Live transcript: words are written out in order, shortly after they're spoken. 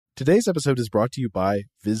Today's episode is brought to you by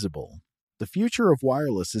Visible. The future of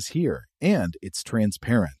wireless is here, and it's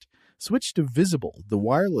transparent. Switch to Visible, the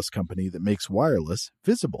wireless company that makes wireless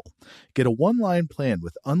visible. Get a one-line plan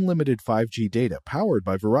with unlimited 5G data powered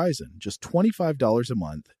by Verizon, just $25 a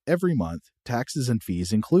month, every month, taxes and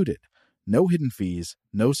fees included. No hidden fees,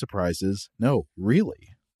 no surprises, no, really.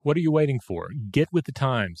 What are you waiting for? Get with the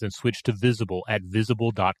times and switch to Visible at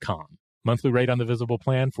Visible.com. Monthly rate on the Visible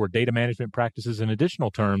plan for data management practices and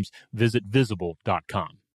additional terms, visit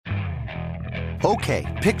Visible.com.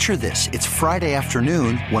 Okay, picture this. It's Friday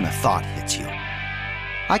afternoon when a thought hits you.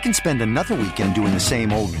 I can spend another weekend doing the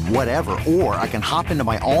same old whatever, or I can hop into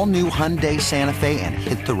my all-new Hyundai Santa Fe and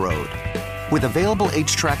hit the road. With available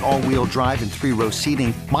H-Track all-wheel drive and three-row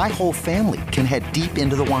seating, my whole family can head deep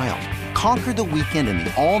into the wild. Conquer the weekend in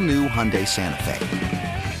the all-new Hyundai Santa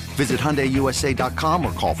Fe. Visit HyundaiUSA.com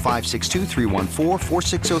or call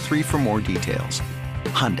 562-314-4603 for more details.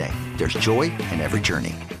 Hyundai, there's joy in every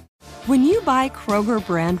journey. When you buy Kroger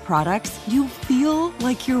brand products, you feel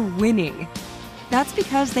like you're winning. That's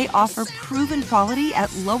because they offer proven quality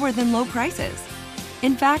at lower than low prices.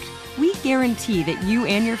 In fact, we guarantee that you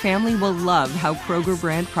and your family will love how Kroger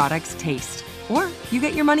brand products taste, or you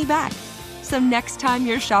get your money back. So next time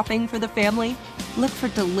you're shopping for the family, look for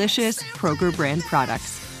delicious Kroger brand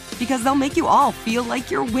products, because they'll make you all feel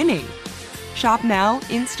like you're winning. Shop now,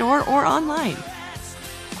 in-store, or online.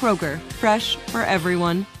 Kroger, fresh for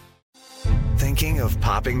everyone. Thinking of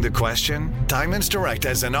popping the question? Diamonds Direct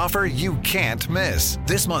has an offer you can't miss.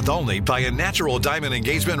 This month only, buy a natural diamond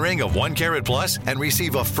engagement ring of 1 carat plus and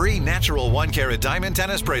receive a free natural 1 carat diamond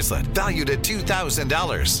tennis bracelet valued at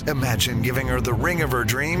 $2,000. Imagine giving her the ring of her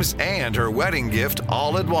dreams and her wedding gift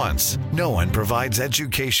all at once. No one provides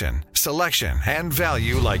education, selection, and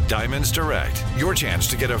value like Diamonds Direct. Your chance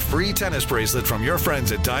to get a free tennis bracelet from your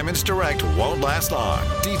friends at Diamonds Direct won't last long.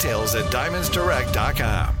 Details at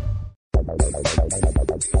diamondsdirect.com.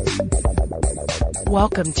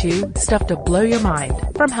 Welcome to Stuff to Blow Your Mind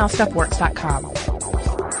from HowStuffWorks.com.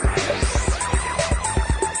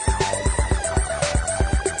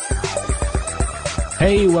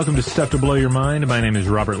 Hey, welcome to Stuff to Blow Your Mind. My name is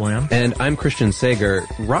Robert Lamb. And I'm Christian Sager.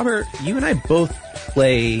 Robert, you and I both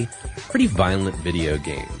play pretty violent video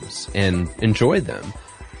games and enjoy them.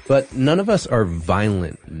 But none of us are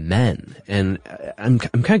violent men. And I'm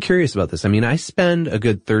kind of curious about this. I mean, I spend a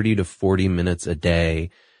good 30 to 40 minutes a day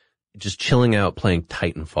just chilling out playing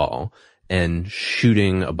Titanfall and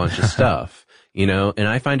shooting a bunch of stuff, you know, and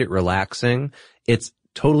I find it relaxing. It's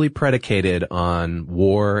totally predicated on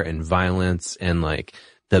war and violence and like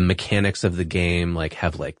the mechanics of the game, like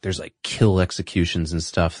there's like kill executions and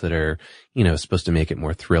stuff that are, you know, supposed to make it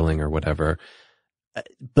more thrilling or whatever.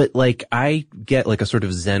 But like I get like a sort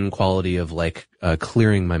of Zen quality of like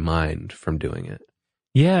clearing my mind from doing it.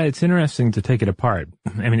 Yeah, it's interesting to take it apart.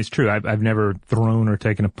 I mean, it's true. I've never thrown or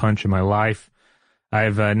taken a punch in my life.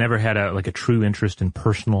 I've never had a true interest in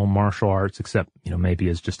personal martial arts, except, you know, maybe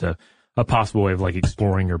as just a possible way of like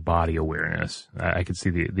exploring your body awareness. I could see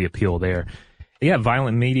the appeal there. Yeah,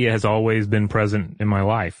 violent media has always been present in my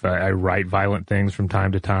life. I write violent things from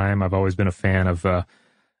time to time. I've always been a fan of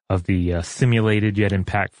the simulated yet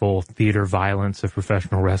impactful theater violence of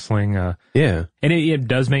professional wrestling. Yeah. And it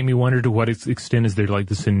does make me wonder to what extent is there like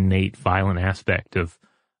this innate violent aspect of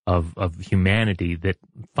humanity that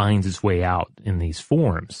finds its way out in these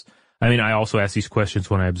forms. I mean, I also ask these questions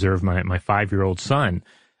when I observe my 5-year-old son.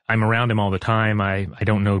 I'm around him all the time. I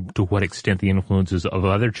don't know to what extent the influences of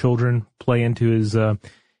other children play into his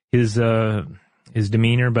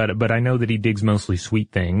demeanor, but I know that he digs mostly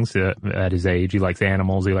sweet things at his age. He likes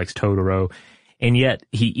animals. He likes Totoro. And yet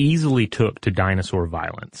he easily took to dinosaur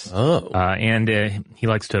violence. Oh. And he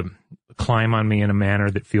likes to climb on me in a manner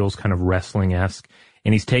that feels kind of wrestling-esque.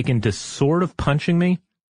 And he's taken to sort of punching me.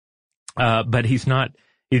 But he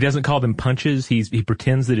doesn't call them punches. He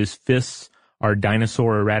pretends that his fists are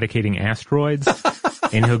dinosaur eradicating asteroids.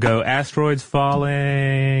 And he'll go, asteroids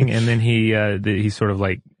falling. And then he sort of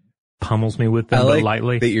like pummels me with them, but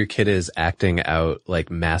lightly. That your kid is acting out like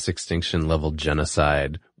mass extinction level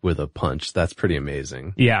genocide with a punch. That's pretty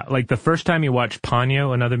amazing. Yeah, like the first time you watched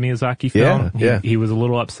Ponyo, another Miyazaki film, he was a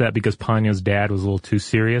little upset because Ponyo's dad was a little too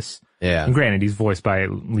serious. Yeah. And granted, he's voiced by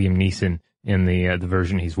Liam Neeson in the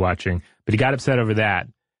version he's watching, but he got upset over that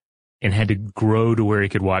and had to grow to where he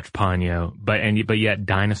could watch Ponyo, but yet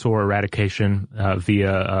dinosaur eradication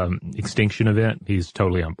via extinction event, he's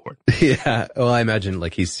totally on board. Yeah, well, I imagine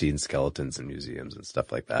like he's seen skeletons in museums and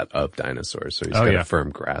stuff like that of dinosaurs, so he's got a firm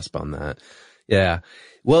grasp on that. Yeah,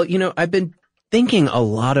 well, you know, I've been thinking a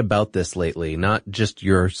lot about this lately, not just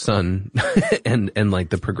your son and like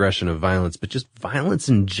the progression of violence, but just violence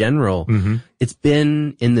in general. Mm-hmm. It's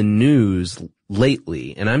been in the news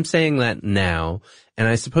lately, and I'm saying that now, and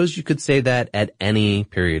I suppose you could say that at any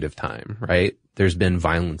period of time, right? There's been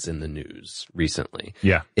violence in the news recently.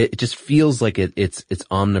 Yeah. It just feels like it's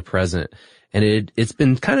omnipresent. And it's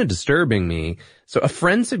been kind of disturbing me. So a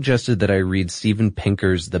friend suggested that I read Steven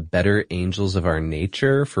Pinker's The Better Angels of Our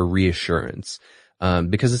Nature for reassurance.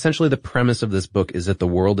 Because essentially the premise of this book is that the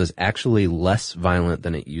world is actually less violent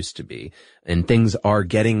than it used to be. And things are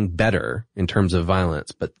getting better in terms of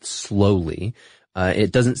violence, but slowly.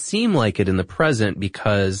 It doesn't seem like it in the present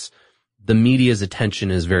because the media's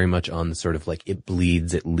attention is very much on the sort of like it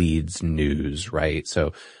bleeds, it leads news, right?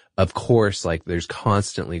 So of course, like there's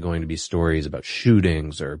constantly going to be stories about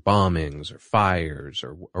shootings or bombings or fires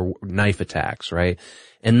or knife attacks, right?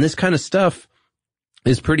 And this kind of stuff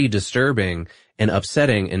is pretty disturbing and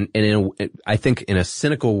upsetting. And I think in a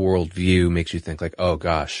cynical worldview makes you think like, oh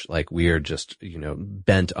gosh, like we are just,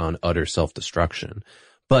 bent on utter self-destruction.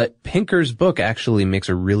 But Pinker's book actually makes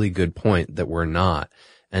a really good point that we're not,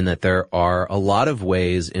 and that there are a lot of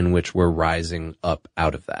ways in which we're rising up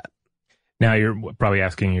out of that. Now, you're probably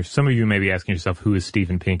some of you may be asking yourself, who is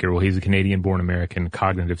Steven Pinker? Well, he's a Canadian-born American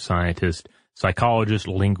cognitive scientist, psychologist,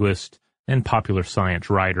 linguist, and popular science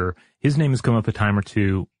writer. His name has come up a time or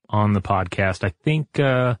two on the podcast. I think,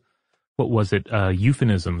 what was it?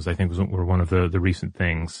 Euphemisms, I think, were one of the recent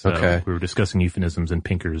things. Okay. We were discussing euphemisms in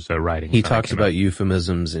Pinker's writing. He talks about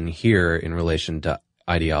euphemisms in here in relation to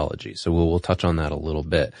ideology. So we'll touch on that a little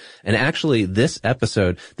bit. And actually this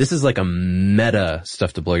episode, this is like a meta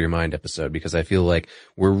stuff to blow your mind episode, because I feel like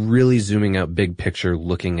we're really zooming out big picture,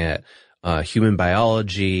 looking at human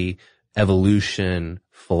biology, evolution,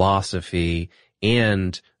 philosophy,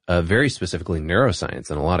 and very specifically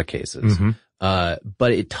neuroscience in a lot of cases. Mm-hmm.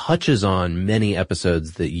 But it touches on many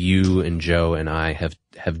episodes that you and Joe and I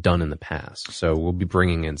have done in the past. So we'll be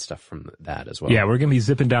bringing in stuff from that as well. Yeah, we're going to be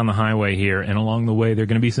zipping down the highway here, and along the way there are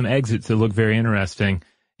going to be some exits that look very interesting.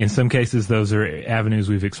 In some cases, those are avenues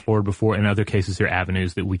we've explored before. In other cases, they're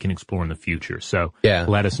avenues that we can explore in the future. So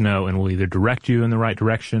let us know, and we'll either direct you in the right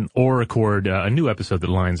direction or record a new episode that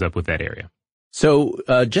lines up with that area. So,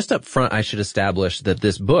 just up front, I should establish that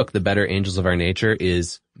this book, The Better Angels of Our Nature,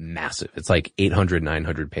 is massive. It's like 800,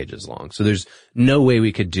 900 pages long. So there's no way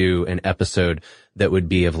we could do an episode that would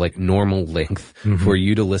be of like normal length for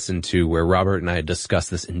you to listen to, where Robert and I discuss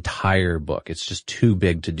this entire book. It's just too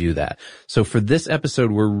big to do that. So for this episode,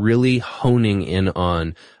 we're really honing in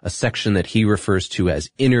on a section that he refers to as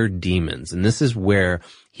inner demons. And this is where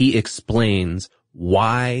he explains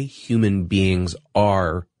why human beings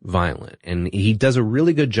are violent. And he does a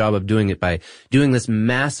really good job of doing it by doing this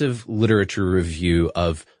massive literature review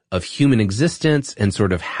of human existence and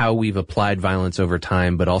sort of how we've applied violence over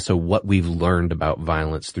time, but also what we've learned about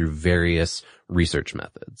violence through various research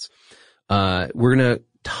methods. We're going to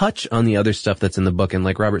touch on the other stuff that's in the book. And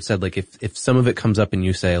like Robert said, like if some of it comes up and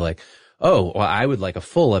you say like, oh, well, I would like a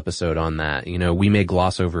full episode on that, we may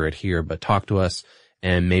gloss over it here, but talk to us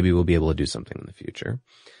and maybe we'll be able to do something in the future.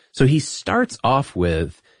 So he starts off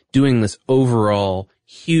with doing this overall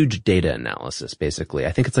huge data analysis, basically.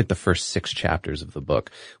 I think it's like the first 6 chapters of the book,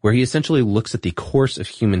 where he essentially looks at the course of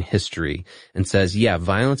human history and says, yeah,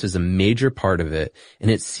 violence is a major part of it, and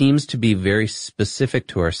it seems to be very specific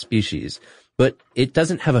to our species, but it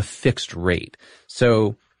doesn't have a fixed rate.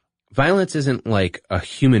 So violence isn't like a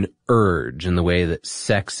human urge in the way that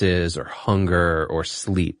sex is, or hunger, or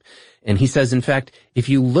sleep. And he says, in fact, if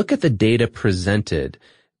you look at the data presented,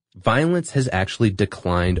 violence has actually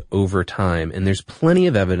declined over time, and there's plenty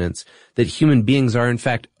of evidence that human beings are, in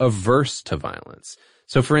fact, averse to violence.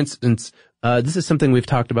 So, for instance, this is something we've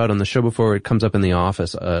talked about on the show before. It comes up in The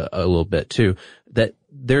Office a little bit, too, that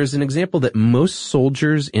there's an example that most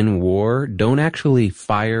soldiers in war don't actually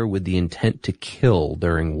fire with the intent to kill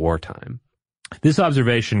during wartime. This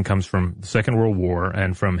observation comes from the Second World War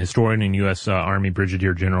and from historian and U.S. Army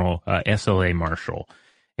Brigadier General S.L.A. Marshall.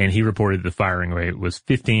 And he reported the firing rate was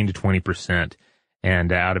 15 to 20%.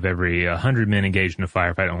 And out of every 100 men engaged in a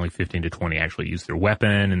firefight, only 15 to 20 actually used their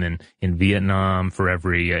weapon. And then in Vietnam, for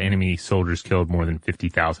every enemy soldiers killed, more than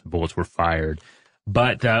 50,000 bullets were fired.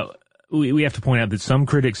 But we have to point out that some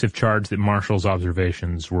critics have charged that Marshall's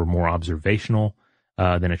observations were more observational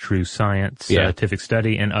than a true scientific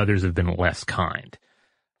study, and others have been less kind.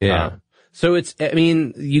 Yeah. So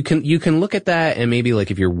you can look at that, and maybe like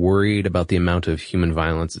if you're worried about the amount of human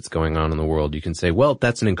violence that's going on in the world, you can say, well,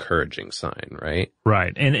 that's an encouraging sign, right?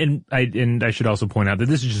 Right. And I should also point out that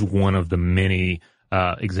this is just one of the many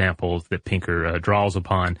examples that Pinker draws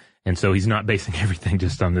upon, and so he's not basing everything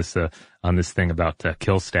just on this thing about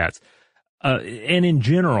kill stats. And in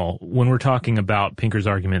general, when we're talking about Pinker's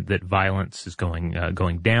argument that violence is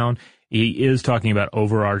going down, he is talking about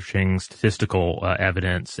overarching statistical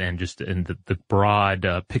evidence and just in the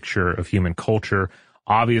broad picture of human culture.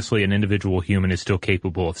 Obviously, an individual human is still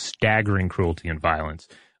capable of staggering cruelty and violence.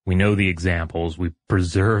 We know the examples. We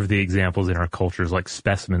preserve the examples in our cultures like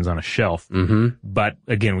specimens on a shelf. Mm-hmm. But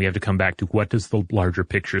again, we have to come back to what does the larger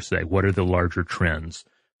picture say? What are the larger trends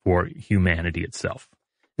for humanity itself?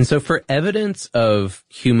 And so for evidence of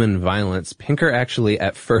human violence, Pinker actually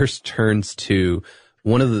at first turns to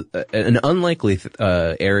one of an unlikely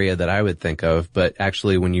area that I would think of, but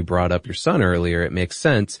actually when you brought up your son earlier, it makes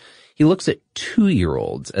sense. He looks at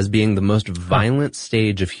 2-year-olds as being the most violent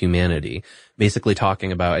stage of humanity, basically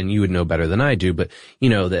talking about, and you would know better than I do, but you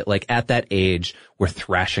know that like at that age, we're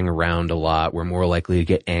thrashing around a lot. We're more likely to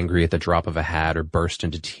get angry at the drop of a hat or burst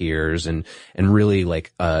into tears and really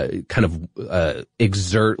like,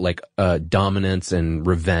 exert like, dominance and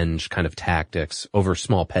revenge kind of tactics over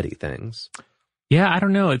small petty things. Yeah, I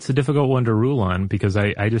don't know. It's a difficult one to rule on because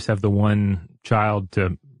I just have the one child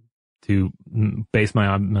to base my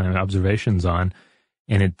observations on,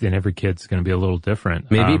 and every kid's going to be a little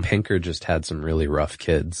different. Maybe Pinker just had some really rough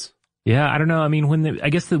kids. Yeah, I don't know. I mean, I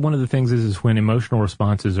guess that one of the things is when emotional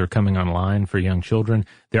responses are coming online for young children,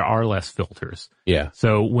 there are less filters. Yeah.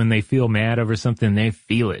 So when they feel mad over something, they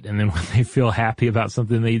feel it, and then when they feel happy about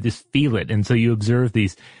something, they just feel it, and so you observe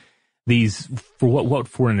these for what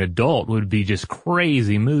for an adult would be just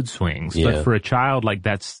crazy mood swings, but for a child, like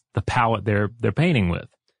that's the palette they're painting with.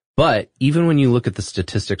 But even when you look at the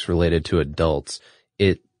statistics related to adults,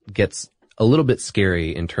 it gets a little bit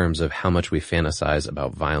scary in terms of how much we fantasize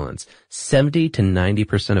about violence. 70 to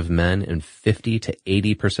 90% of men and 50 to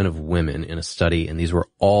 80% of women in a study, and these were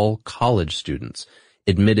all college students,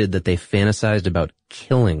 admitted that they fantasized about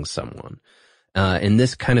killing someone. And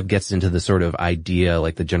this kind of gets into the sort of idea,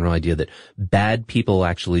 like the general idea that bad people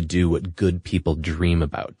actually do what good people dream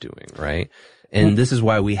about doing, right? And this is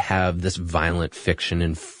why we have this violent fiction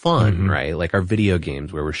and fun, right? Like our video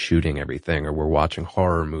games where we're shooting everything, or we're watching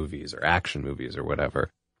horror movies or action movies or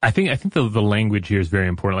whatever. I think the language here is very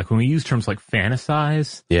important. Like when we use terms like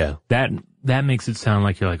fantasize, that makes it sound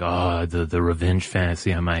like you're like, oh, the revenge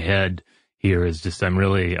fantasy on my head here is just, I'm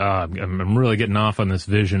really getting off on this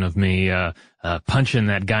vision of me, punching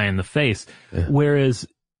that guy in the face. Yeah. Whereas,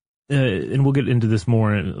 and we'll get into this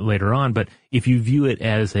more later on, but if you view it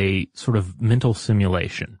as a sort of mental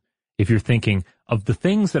simulation, if you're thinking of the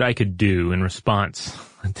things that I could do in response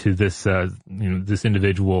to this, this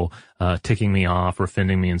individual, ticking me off or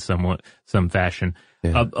offending me in some fashion,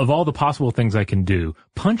 of all the possible things I can do,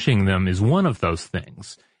 punching them is one of those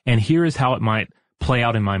things. And here is how it might play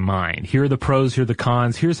out in my mind. Here are the pros, here are the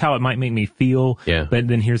cons, here's how it might make me feel, but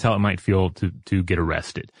then here's how it might feel to get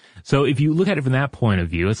arrested. So if you look at it from that point of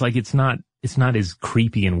view, it's like it's not as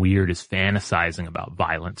creepy and weird as fantasizing about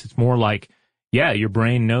violence. It's more like, yeah, your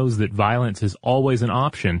brain knows that violence is always an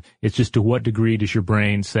option. It's just to what degree does your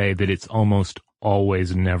brain say that it's almost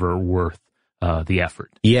always never worth the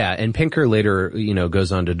effort. Yeah, and Pinker later,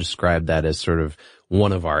 goes on to describe that as sort of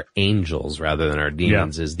one of our angels rather than our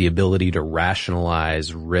demons, is the ability to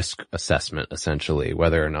rationalize risk assessment, essentially,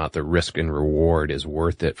 whether or not the risk and reward is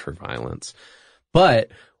worth it for violence. But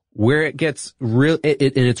where it gets real,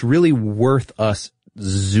 and it's really worth us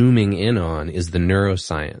zooming in on, is the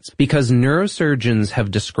neuroscience, because neurosurgeons have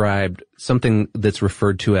described something that's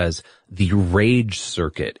referred to as the rage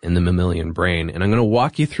circuit in the mammalian brain. And I'm going to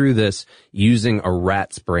walk you through this using a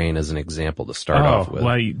rat's brain as an example to start off with.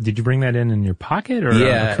 Well, did you bring that in your pocket or on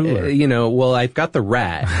the cooler? Well, I've got the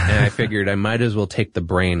rat and I figured I might as well take the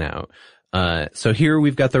brain out. So here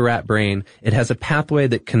we've got the rat brain. It has a pathway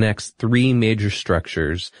that connects 3 major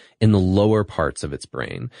structures in the lower parts of its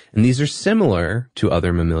brain. And these are similar to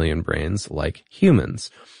other mammalian brains like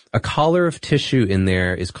humans. A collar of tissue in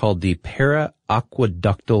there is called the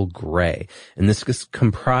para-aqueductal gray. And this is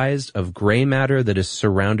comprised of gray matter that is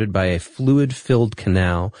surrounded by a fluid-filled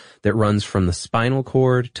canal that runs from the spinal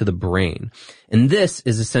cord to the brain. And this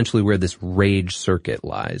is essentially where this rage circuit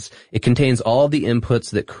lies. It contains all the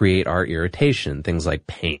inputs that create our irritation, things like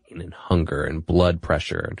pain and hunger and blood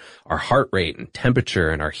pressure and our heart rate and temperature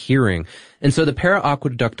and our hearing. And so the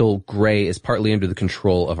para-aqueductal gray is partly under the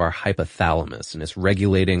control of our hypothalamus, and it's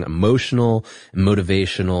regulating emotional,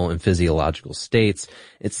 motivational, and physiological states,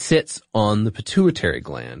 it sits on the pituitary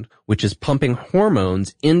gland, which is pumping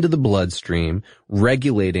hormones into the bloodstream,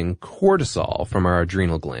 regulating cortisol from our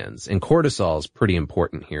adrenal glands. And cortisol is pretty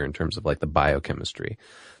important here in terms of like the biochemistry.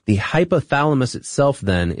 The hypothalamus itself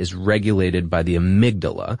then is regulated by the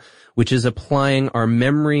amygdala, which is applying our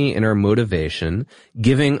memory and our motivation,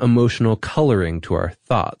 giving emotional coloring to our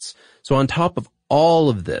thoughts. So on top of all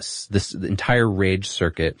of this entire rage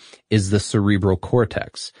circuit is the cerebral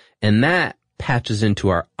cortex, and that patches into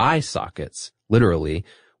our eye sockets, literally,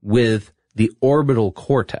 with the orbital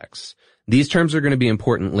cortex. These terms are going to be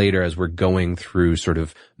important later as we're going through sort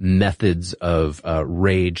of methods of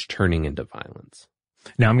rage turning into violence.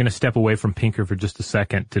 Now I'm going to step away from Pinker for just a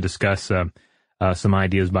second to discuss some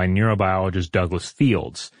ideas by neurobiologist Douglas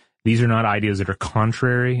Fields. These are not ideas that are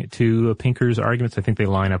contrary to Pinker's arguments. I think they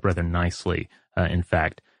line up rather nicely, in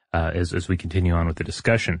fact, as we continue on with the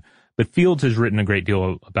discussion. But Fields has written a great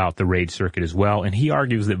deal about the rage circuit as well, and he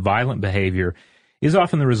argues that violent behavior is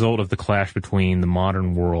often the result of the clash between the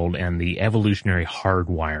modern world and the evolutionary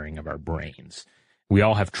hardwiring of our brains. We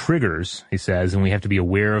all have triggers, he says, and we have to be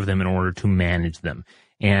aware of them in order to manage them.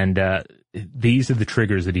 And these are the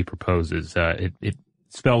triggers that he proposes. It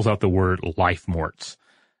spells out the word life morts.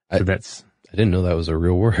 So I didn't know that was a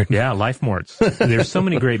real word. Yeah, life morts. There's so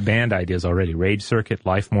many great band ideas already. Rage circuit,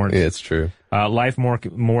 life morts. Yeah, it's true. Life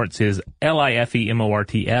morts is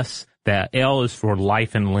LIFEMORTS. That L is for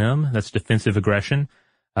life and limb. That's defensive aggression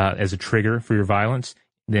as a trigger for your violence.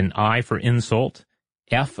 Then I for insult.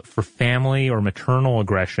 F for family or maternal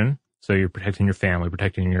aggression. So you're protecting your family,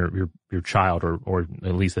 protecting your child, or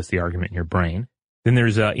at least that's the argument in your brain. Then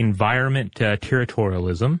there's environment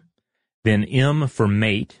territorialism. Then M for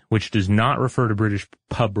mate, which does not refer to British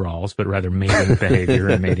pub brawls, but rather mating behavior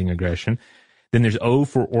and mating aggression. Then there's O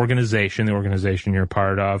for organization, the organization you're a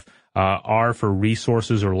part of. R for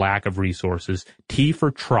resources or lack of resources. T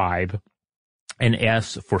for tribe. And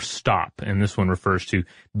S for stop. And this one refers to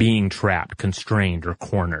being trapped, constrained, or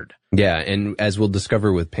cornered. Yeah, and as we'll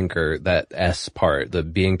discover with Pinker, that S part, the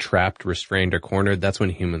being trapped, restrained, or cornered, that's when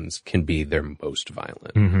humans can be their most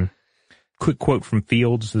violent. Mm-hmm. Quick quote from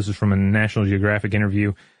Fields. This is from a National Geographic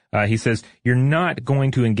interview. He says, "You're not going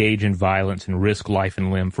to engage in violence and risk life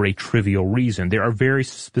and limb for a trivial reason. There are very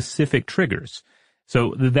specific triggers."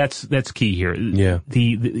 So that's key here. Yeah.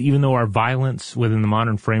 Even though our violence within the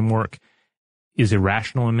modern framework is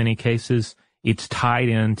irrational in many cases, it's tied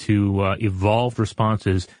into evolved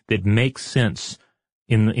responses that make sense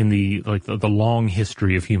in the long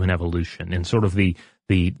history of human evolution and sort of the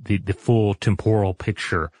full temporal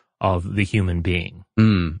picture of the human being.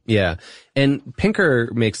 Yeah. And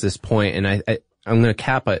Pinker makes this point, and I'm going to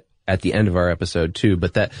cap it at the end of our episode too,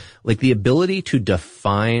 but that like the ability to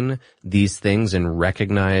define these things and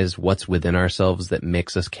recognize what's within ourselves that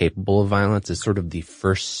makes us capable of violence is sort of the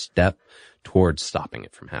first step towards stopping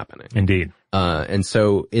it from happening. Indeed. And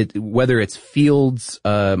so whether it's Fields'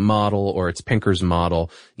 model or it's Pinker's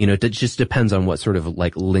model, it just depends on what sort of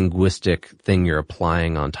like linguistic thing you're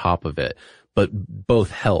applying on top of it, but both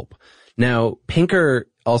help. Now, Pinker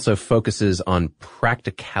also focuses on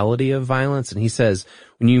practicality of violence, and he says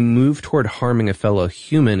when you move toward harming a fellow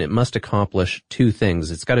human, it must accomplish two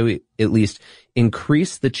things. It's got to at least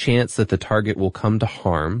increase the chance that the target will come to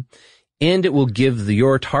harm, and it will give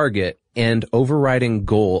your target an overriding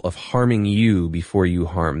goal of harming you before you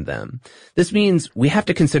harm them. This means we have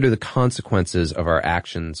to consider the consequences of our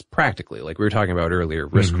actions practically, like we were talking about earlier,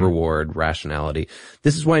 risk, reward, rationality.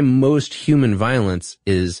 This is why most human violence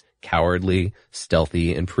is cowardly,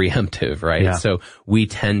 stealthy, and preemptive, right? Yeah. So we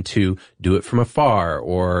tend to do it from afar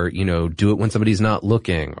or, do it when somebody's not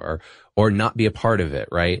looking or not be a part of it,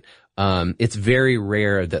 right? It's very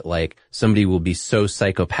rare that like somebody will be so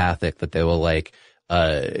psychopathic that they will like,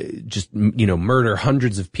 murder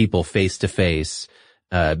hundreds of people face to face,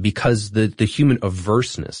 because the human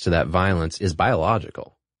averseness to that violence is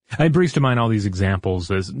biological. It brings to mind all these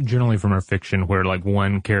examples, as generally from our fiction, where like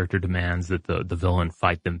one character demands that the villain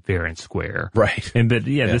fight them fair and square. Right. But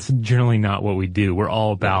that's generally not what we do. We're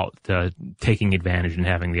all about taking advantage and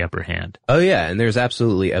having the upper hand. Oh yeah, and there's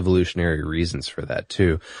absolutely evolutionary reasons for that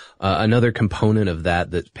too. Another component of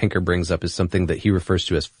that Pinker brings up is something that he refers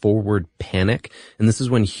to as forward panic, and this is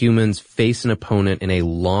when humans face an opponent in a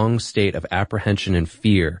long state of apprehension and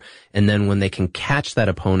fear, and then when they can catch that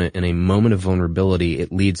opponent in a moment of vulnerability,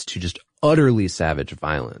 it leads to just utterly savage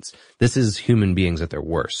violence. This is human beings at their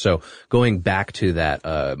worst. So going back to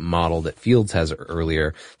that model that Fields has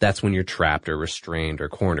earlier, that's when you're trapped or restrained or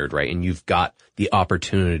cornered, right? And you've got the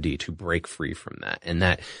opportunity to break free from that. And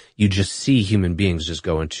that you just see human beings just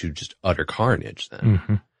go into just utter carnage then.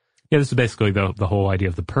 Mm-hmm. Yeah, this is basically the whole idea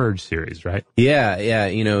of the Purge series, right? Yeah.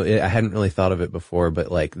 I hadn't really thought of it before, but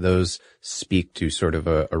like those speak to sort of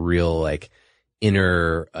a real like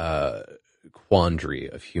inner quandary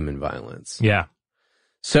of human violence. Yeah.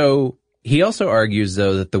 So he also argues,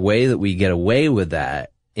 though, that the way that we get away with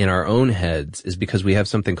that in our own heads is because we have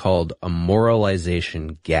something called a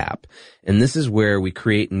moralization gap. And this is where we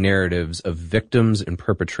create narratives of victims and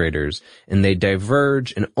perpetrators, and they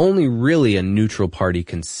diverge, and only really a neutral party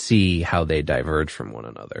can see how they diverge from one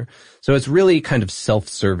another. So it's really kind of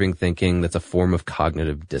self-serving thinking that's a form of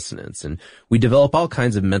cognitive dissonance. And we develop all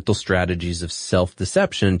kinds of mental strategies of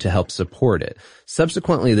self-deception to help support it.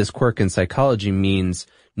 Subsequently, this quirk in psychology means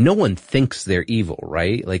no one thinks they're evil,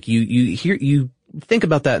 right? Like you think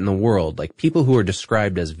about that in the world, like people who are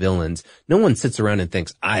described as villains, no one sits around and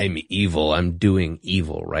thinks, I'm evil, I'm doing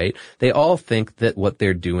evil, right? They all think that what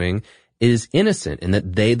they're doing is innocent and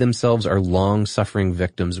that they themselves are long-suffering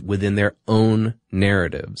victims within their own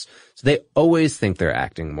narratives. So they always think they're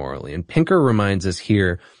acting morally. And Pinker reminds us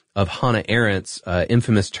here of Hannah Arendt's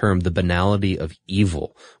infamous term, the banality of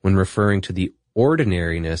evil, when referring to the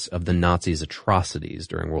ordinariness of the Nazis' atrocities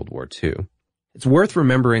during World War II. It's worth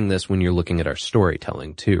remembering this when you're looking at our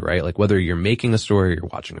storytelling too, right? Like whether you're making a story, you're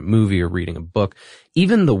watching a movie or reading a book,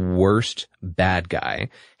 even the worst bad guy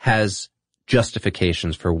has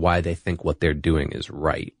justifications for why they think what they're doing is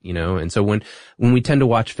right, you know? And so when we tend to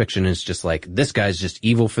watch fiction, it's just like, this guy's just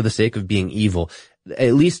evil for the sake of being evil.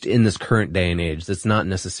 At least in this current day and age, that's not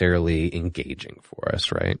necessarily engaging for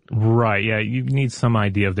us, right? Right, yeah. You need some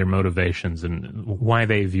idea of their motivations and why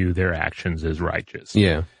they view their actions as righteous.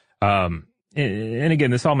 Yeah. And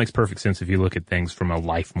again, this all makes perfect sense if you look at things from a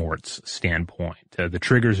life mort's standpoint. The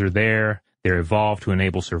triggers are there. They're evolved to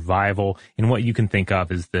enable survival. And what you can think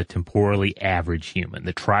of as the temporally average human,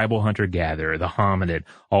 the tribal hunter-gatherer, the hominid,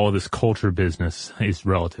 all of this culture business is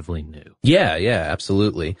relatively new. Yeah,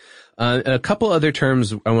 absolutely. A couple other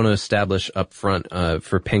terms I want to establish up front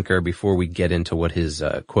for Pinker before we get into what his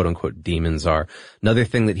quote-unquote demons are. Another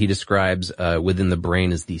thing that he describes within the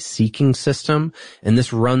brain is the seeking system, and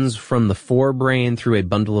this runs from the forebrain through a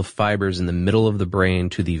bundle of fibers in the middle of the brain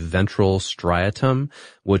to the ventral striatum,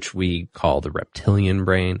 which we call the reptilian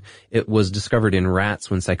brain. It was discovered in rats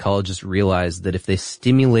when psychologists realized that if they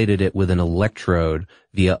stimulated it with an electrode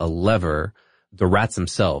via a lever, the rats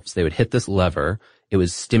themselves, they would hit this lever, it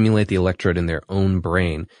would stimulate the electrode in their own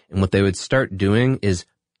brain. And what they would start doing is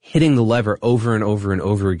hitting the lever over and over and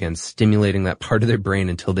over again, stimulating that part of their brain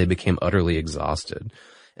until they became utterly exhausted.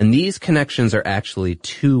 And these connections are actually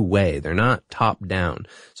two-way. They're not top-down.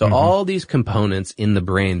 So all these components in the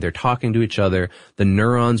brain, they're talking to each other. The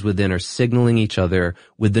neurons within are signaling each other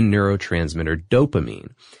with the neurotransmitter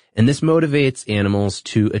dopamine. And this motivates animals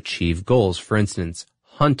to achieve goals. For instance,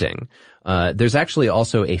 hunting. There's actually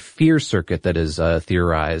also a fear circuit that is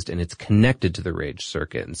theorized, and it's connected to the rage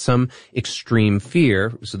circuit. And some extreme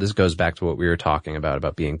fear, so this goes back to what we were talking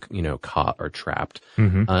about being, caught or trapped.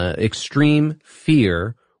 Extreme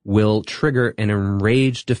fear will trigger an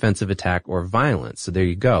enraged defensive attack or violence. So there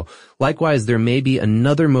you go. Likewise, there may be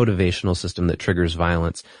another motivational system that triggers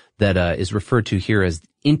violence that is referred to here as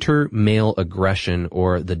inter-male aggression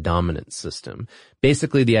or the dominance system.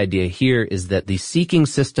 Basically, the idea here is that the seeking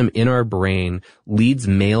system in our brain leads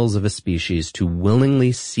males of a species to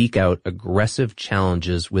willingly seek out aggressive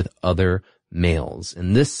challenges with other males.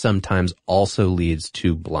 And this sometimes also leads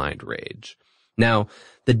to blind rage. Now,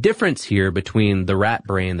 the difference here between the rat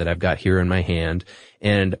brain that I've got here in my hand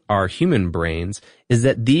and our human brains is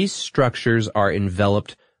that these structures are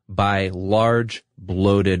enveloped by large,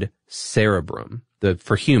 bloated cerebrum.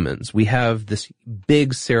 For humans, we have this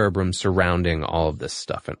big cerebrum surrounding all of this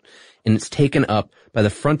stuff, and it's taken up by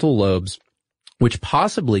the frontal lobes, which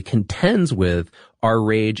possibly contends with our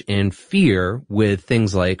rage and fear with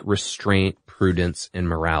things like restraint, prudence, and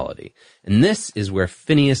morality. And this is where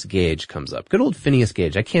Phineas Gage comes up. Good old Phineas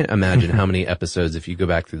Gage. I can't imagine how many episodes, if you go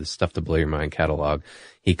back through the Stuff to Blow Your Mind catalog,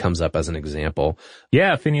 he comes up as an example.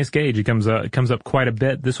 Yeah, Phineas Gage. He comes up quite a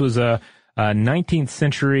bit. This was a 19th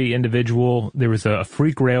century individual. There was a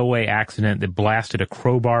freak railway accident that blasted a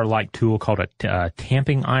crowbar-like tool called a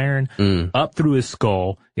tamping iron up through his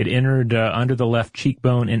skull. It entered under the left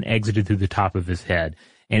cheekbone and exited through the top of his head.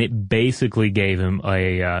 And it basically gave him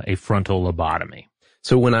a frontal lobotomy.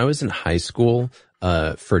 So when I was in high school,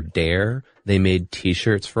 for DARE, they made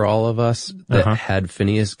T-shirts for all of us that had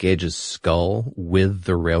Phineas Gage's skull with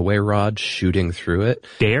the railway rod shooting through it.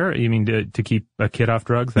 DARE? You mean to keep a kid off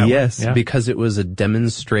drugs? Yes, yeah. Because it was a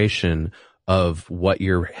demonstration of what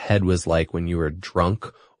your head was like when you were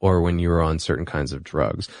drunk or when you were on certain kinds of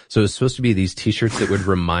drugs. So it's supposed to be these t-shirts that would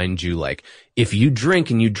remind you, like, if you drink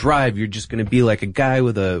and you drive, you're just going to be like a guy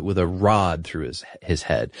with a rod through his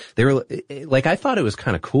head. They were like, I thought it was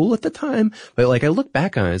kind of cool at the time, but like I look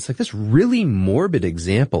back on it, it's like this really morbid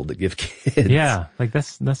example to give kids. Yeah, like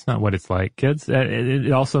that's not what it's like, kids.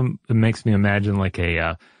 It also makes me imagine like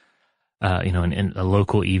a in a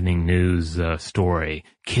local evening news story.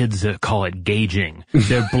 Kids call it gauging.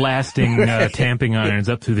 They're blasting tamping irons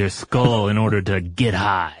up through their skull in order to get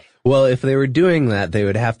high. Well, if they were doing that, they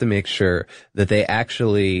would have to make sure that they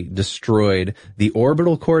actually destroyed the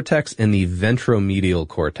orbital cortex and the ventromedial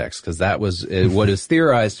cortex, because that was what is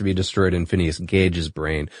theorized to be destroyed in Phineas Gage's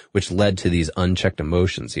brain, which led to these unchecked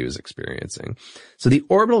emotions he was experiencing. So the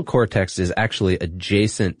orbital cortex is actually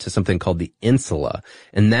adjacent to something called the insula,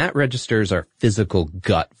 and that registers our physical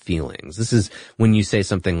gut feelings. This is when you say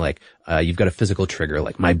something like, you've got a physical trigger,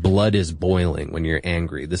 like my blood is boiling when you're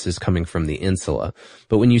angry. This is coming from the insula.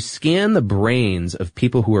 But when you scan the brains of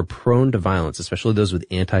people who are prone to violence, especially those with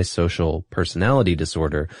antisocial personality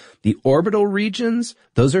disorder, the orbital regions,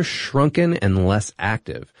 those are shrunken and less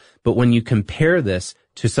active. But when you compare this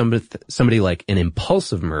to somebody like an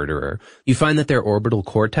impulsive murderer, you find that their orbital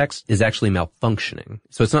cortex is actually malfunctioning.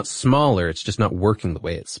 So it's not smaller, it's just not working the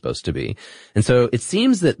way it's supposed to be. And so it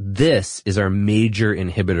seems that this is our major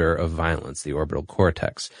inhibitor of violence, the orbital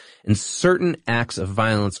cortex. And certain acts of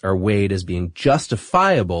violence are weighed as being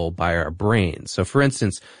justifiable by our brain. So for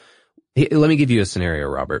instance, let me give you a scenario,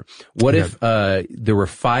 Robert. What if there were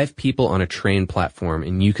 5 people on a train platform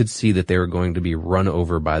and you could see that they were going to be run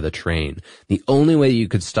over by the train? The only way you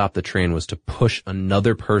could stop the train was to push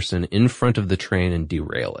another person in front of the train and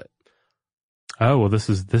derail it. Oh, well, this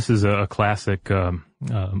is a classic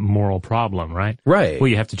moral problem, right? Right. Well,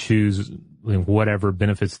 you have to choose whatever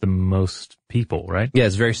benefits the most people, right? Yeah,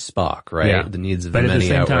 it's very Spock, right? Yeah. The needs of the many outweigh the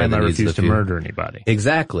same time, I needs of refuse the to few. murder anybody.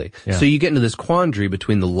 Exactly. Yeah. So you get into this quandary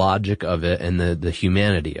between the logic of it and the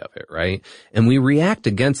humanity of it, right? And we react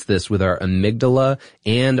against this with our amygdala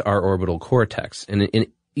and our orbital cortex. And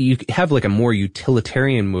you have like a more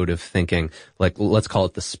utilitarian mode of thinking, like let's call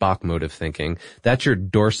it the Spock mode of thinking. That's your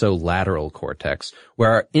dorsolateral cortex, where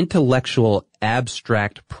our intellectual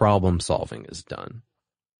abstract problem solving is done.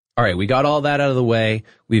 All right, we got all that out of the way.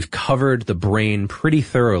 We've covered the brain pretty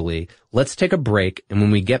thoroughly. Let's take a break, and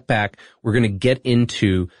when we get back, we're going to get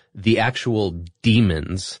into the actual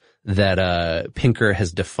demons that Pinker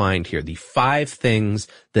has defined here, the 5 things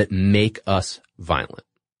that make us violent.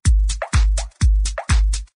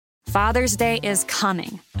 Father's Day is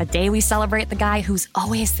coming, a day we celebrate the guy who's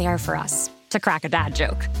always there for us. To crack a dad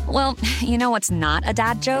joke. Well, you know what's not a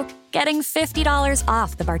dad joke? Getting $50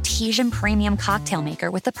 off the Bartesian Premium Cocktail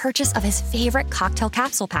Maker with the purchase of his favorite cocktail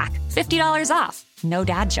capsule pack. $50 off. No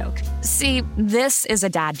dad joke. See, this is a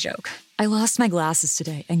dad joke. I lost my glasses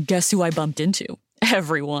today, and guess who I bumped into?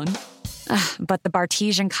 Everyone. But the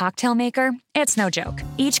Bartesian Cocktail Maker, it's no joke.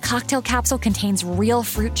 Each cocktail capsule contains real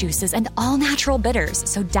fruit juices and all-natural bitters,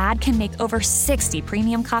 so Dad can make over 60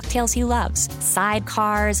 premium cocktails he loves.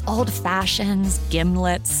 Sidecars, old fashions,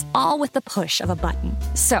 gimlets, all with the push of a button.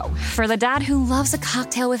 So, for the dad who loves a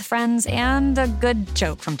cocktail with friends and a good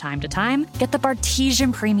joke from time to time, get the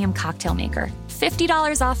Bartesian Premium Cocktail Maker.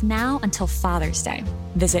 $50 off now until Father's Day.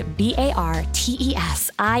 Visit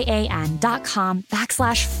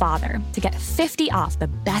BARTESIAN.com/father to get 50 off the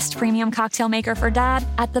best premium cocktail maker for dad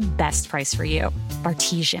at the best price for you.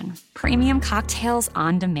 Bartesian. Premium cocktails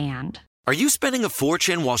on demand. Are you spending a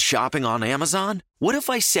fortune while shopping on Amazon? What if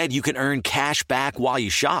I said you can earn cash back while you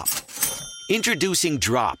shop? Introducing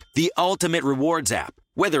Drop, the ultimate rewards app.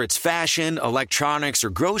 Whether it's fashion, electronics, or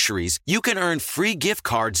groceries, you can earn free gift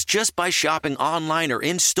cards just by shopping online or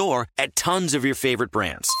in-store at tons of your favorite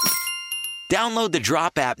brands. Download the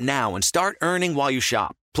Drop app now and start earning while you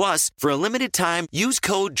shop. Plus, for a limited time, use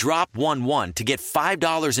code DROP11 to get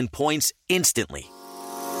 $5 in points instantly.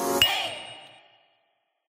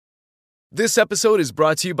 This episode is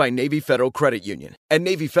brought to you by Navy Federal Credit Union. At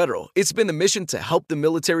Navy Federal, it's been the mission to help the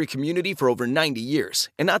military community for over 90 years.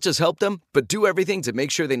 And not just help them, but do everything to make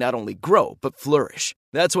sure they not only grow, but flourish.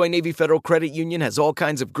 That's why Navy Federal Credit Union has all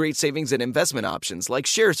kinds of great savings and investment options like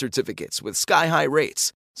share certificates with sky-high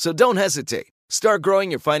rates. So don't hesitate. Start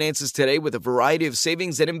growing your finances today with a variety of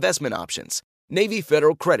savings and investment options. Navy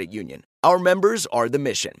Federal Credit Union. Our members are the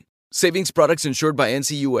mission. Savings products insured by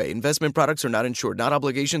NCUA. Investment products are not insured, not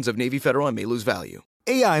obligations of Navy Federal and may lose value.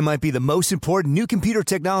 AI might be the most important new computer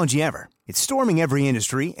technology ever. It's storming every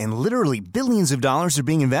industry, and literally billions of dollars are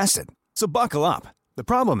being invested. So buckle up. The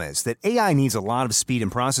problem is that AI needs a lot of speed and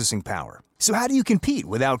processing power. So how do you compete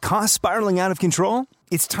without costs spiraling out of control?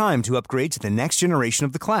 It's time to upgrade to the next generation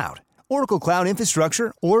of the cloud, Oracle Cloud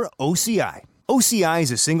Infrastructure, or OCI. OCI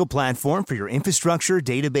is a single platform for your infrastructure,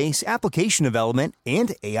 database, application development,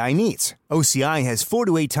 and AI needs. OCI has 4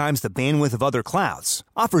 to 8 times the bandwidth of other clouds,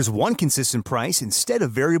 offers one consistent price instead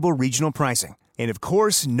of variable regional pricing. And of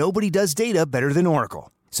course, nobody does data better than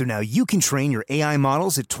Oracle. So now you can train your AI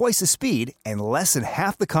models at twice the speed and less than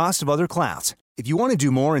half the cost of other clouds. If you want to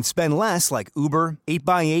do more and spend less like Uber,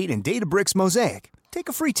 8x8, and Databricks Mosaic, take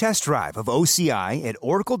a free test drive of OCI at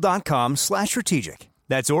oracle.com/strategic.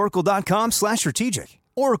 That's oracle.com/strategic.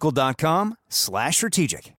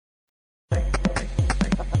 Oracle.com/strategic.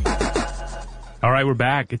 All right, we're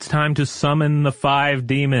back. It's time to summon the 5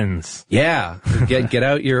 demons. Yeah. Get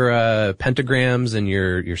out your pentagrams and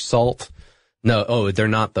your salt. No, they're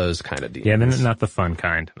not those kind of demons. Yeah, they're not the fun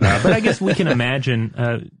kind. But I guess we can imagine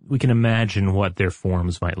what their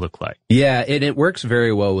forms might look like. Yeah, it works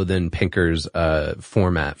very well within Pinker's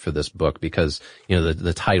format for this book because,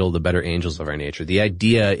 the title, The Better Angels of Our Nature. The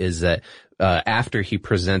idea is that after he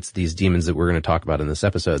presents these demons that we're going to talk about in this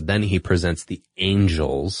episode, then he presents the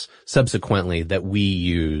angels subsequently that we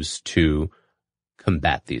use to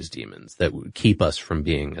combat these demons that would keep us from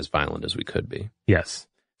being as violent as we could be. Yes.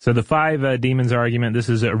 So the 5 demons argument, this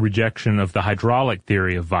is a rejection of the hydraulic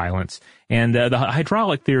theory of violence. And the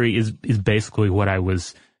hydraulic theory is basically what I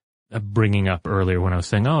was bringing up earlier when I was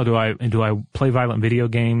saying, do I play violent video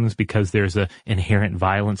games because there's a inherent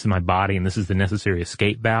violence in my body and this is the necessary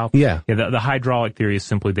escape valve? Yeah. The hydraulic theory is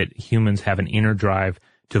simply that humans have an inner drive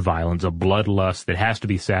to violence, a bloodlust that has to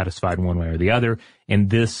be satisfied one way or the other. And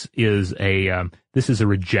this is a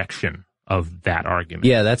rejection of that argument.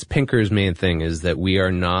 Yeah, that's Pinker's main thing, is that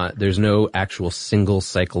there's no actual single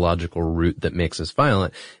psychological root that makes us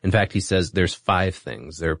violent. In fact, he says there's 5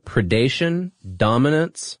 things. They're predation,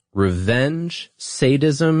 dominance, revenge,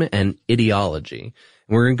 sadism, and ideology.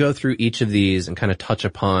 And we're going to go through each of these and kind of touch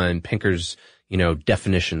upon Pinker's,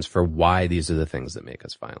 definitions for why these are the things that make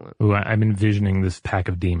us violent. Ooh, I'm envisioning this pack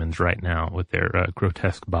of demons right now with their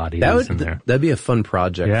grotesque bodies in there. That'd be a fun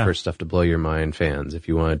project for Stuff to Blow Your Mind fans if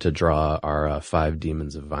you wanted to draw our 5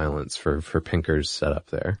 demons of violence for Pinker's setup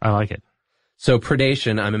there. I like it. So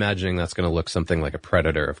predation, I'm imagining that's going to look something like a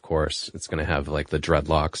predator, of course. It's going to have like the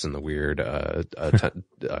dreadlocks and the weird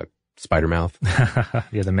spider mouth.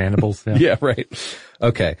 Yeah, the mandibles. Yeah. Yeah, right.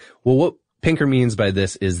 Okay. Well, what Pinker means by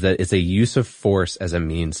this is that it's a use of force as a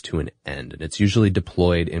means to an end, and it's usually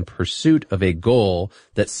deployed in pursuit of a goal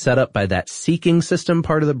that's set up by that seeking system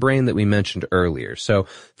part of the brain that we mentioned earlier. So,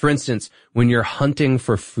 for instance, when you're hunting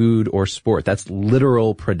for food or sport, that's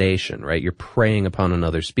literal predation, right? You're preying upon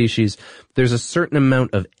another species. There's a certain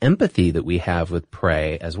amount of empathy that we have with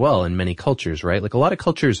prey as well in many cultures, right? Like a lot of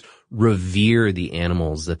cultures revere the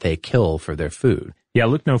animals that they kill for their food. Yeah,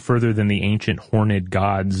 look no further than the ancient horned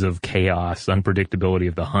gods of chaos, unpredictability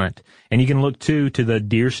of the hunt. And you can look, too, to the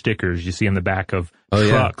deer stickers you see on the back of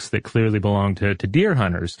trucks that clearly belong to deer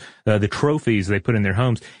hunters, the trophies they put in their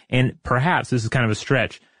homes. And perhaps, this is kind of a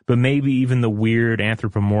stretch, but maybe even the weird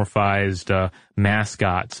anthropomorphized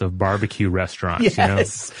mascots of barbecue restaurants,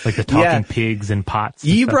 yes. Like the talking pigs and pots.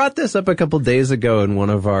 You brought this up a couple days ago in one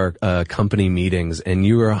of our company meetings, and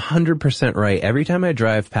you were 100% right. Every time I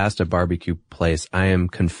drive past a barbecue place, I am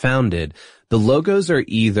confounded. The logos are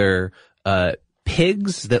either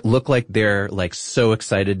pigs that look like they're like so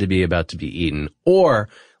excited to be about to be eaten, or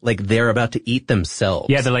like they're about to eat themselves.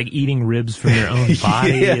 Yeah, they're like eating ribs from their own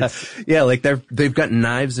body. Yeah, like they've got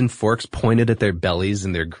knives and forks pointed at their bellies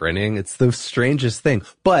and they're grinning. It's the strangest thing.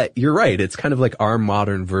 But you're right. It's kind of like our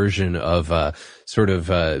modern version of honoring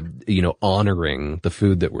the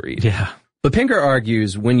food that we're eating. Yeah. But Pinker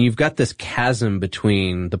argues when you've got this chasm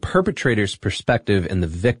between the perpetrator's perspective and the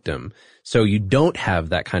victim, so you don't have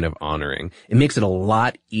that kind of honoring, it makes it a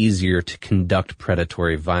lot easier to conduct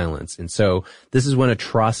predatory violence. And so this is when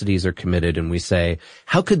atrocities are committed and we say,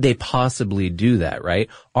 how could they possibly do that, right?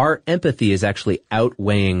 Our empathy is actually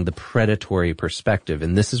outweighing the predatory perspective.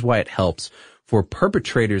 And this is why it helps for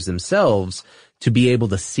perpetrators themselves to be able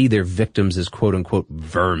to see their victims as quote unquote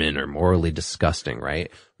vermin or morally disgusting, right?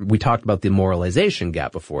 We talked about the moralization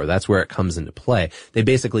gap before. That's where it comes into play. They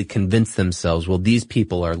basically convince themselves, well, these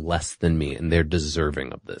people are less than me and they're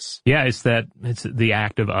deserving of this. Yeah, it's the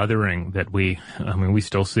act of othering that we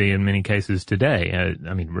still see in many cases today.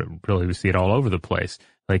 Really we see it all over the place.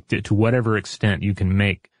 Like to whatever extent you can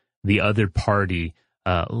make the other party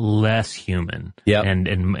less human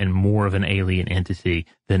and more of an alien entity,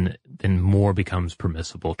 then more becomes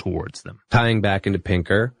permissible towards them. Tying back into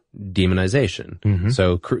Pinker, demonization. Mm-hmm.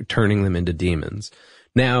 So turning them into demons.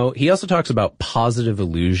 Now, he also talks about positive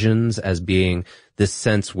illusions as being this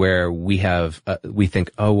sense where we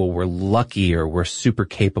think, oh, well, we're lucky or we're super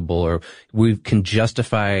capable or we can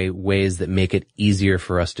justify ways that make it easier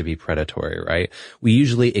for us to be predatory, right? We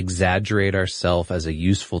usually exaggerate ourselves as a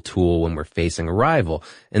useful tool when we're facing a rival.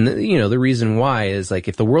 And the reason why is like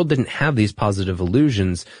if the world didn't have these positive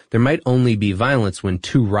illusions, there might only be violence when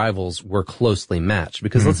two rivals were closely matched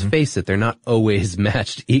because let's face it, they're not always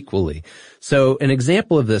matched equally. So an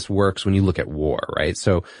example of this works when you look at war, right?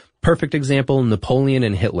 So perfect example, Napoleon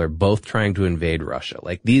and Hitler both trying to invade Russia.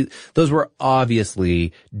 Like those were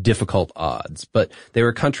obviously difficult odds, but they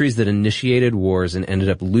were countries that initiated wars and ended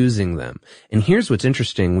up losing them. And here's what's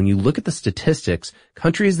interesting. When you look at the statistics,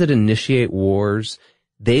 countries that initiate wars,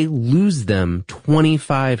 they lose them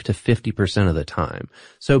 25 to 50% of the time.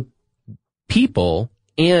 So people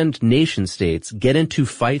and nation states get into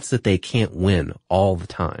fights that they can't win all the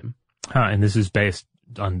time. And this is based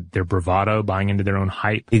on their bravado, buying into their own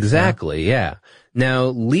hype. Exactly, yeah. Now,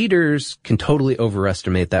 leaders can totally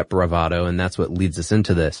overestimate that bravado, and that's what leads us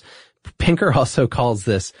into this. Pinker also calls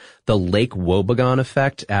this the Lake Wobegon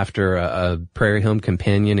effect after a Prairie Home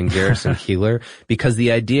Companion and Garrison Keillor, because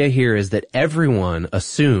the idea here is that everyone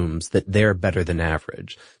assumes that they're better than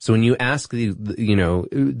average. So when you ask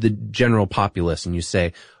the general populace and you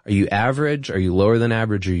say, are you average? Are you lower than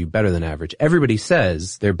average? Are you better than average? Everybody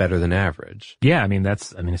says they're better than average. Yeah,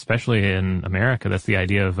 especially in America, that's the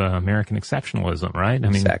idea of American exceptionalism, right?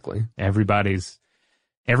 Exactly.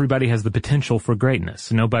 Everybody has the potential for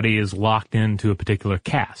greatness. Nobody is locked into a particular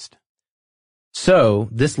caste. So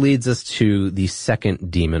this leads us to the second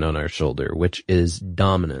demon on our shoulder, which is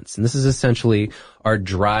dominance. And this is essentially our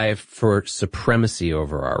drive for supremacy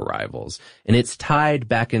over our rivals. And it's tied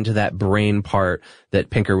back into that brain part that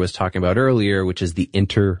Pinker was talking about earlier, which is the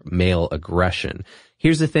inter-male aggression.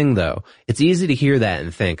 Here's the thing, though. It's easy to hear that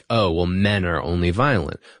and think, oh, well, men are only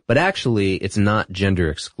violent. But actually, it's not gender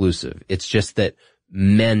exclusive. It's just that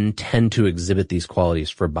men tend to exhibit these qualities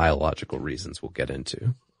for biological reasons we'll get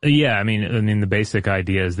into. Yeah, the basic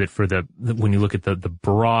idea is that when you look at the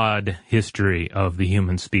broad history of the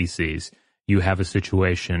human species, you have a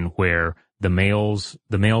situation where the males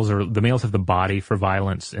have the body for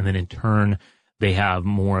violence, and then in turn they have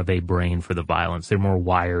more of a brain for the violence. They're more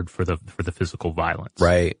wired for the physical violence.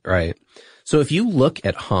 Right. So if you look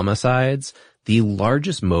at homicides, the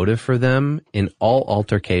largest motive for them in all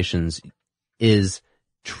altercations is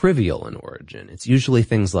trivial in origin. It's usually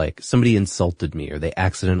things like somebody insulted me or they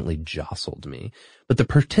accidentally jostled me. But the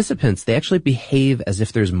participants, they actually behave as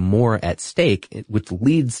if there's more at stake, which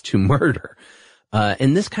leads to murder.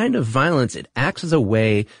 And this kind of violence, it acts as a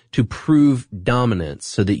way to prove dominance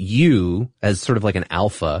so that you, as sort of like an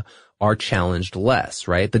alpha, are challenged less,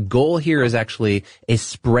 right? The goal here is actually a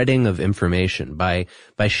spreading of information by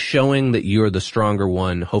showing that you're the stronger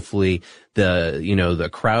one. Hopefully the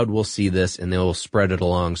crowd will see this and they'll spread it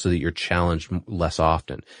along so that you're challenged less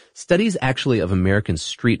often. Studies actually of American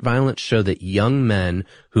street violence show that young men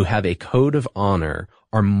who have a code of honor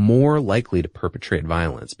are more likely to perpetrate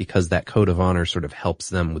violence because that code of honor sort of helps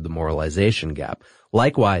them with the moralization gap.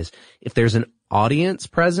 Likewise, if there's an audience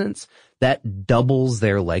presence, that doubles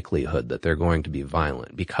their likelihood that they're going to be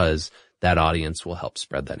violent because that audience will help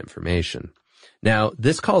spread that information. Now,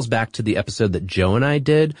 this calls back to the episode that Joe and I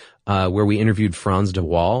did, where we interviewed Frans de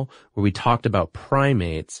Waal, where we talked about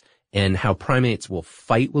primates and how primates will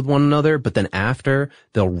fight with one another, but then after,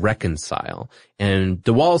 they'll reconcile. And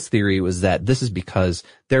de Waal's theory was that this is because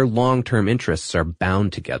their long-term interests are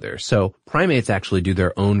bound together. So primates actually do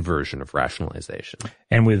their own version of rationalization.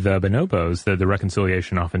 And with bonobos, the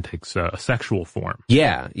reconciliation often takes a sexual form.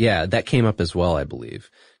 Yeah, that came up as well, I believe.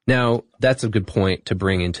 Now, that's a good point to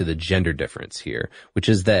bring into the gender difference here, which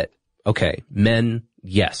is that, okay, men,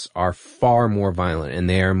 yes, are far more violent and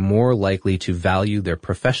they are more likely to value their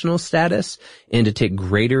professional status and to take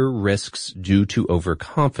greater risks due to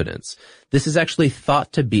overconfidence. This is actually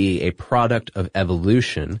thought to be a product of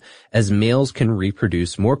evolution, as males can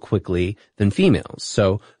reproduce more quickly than females,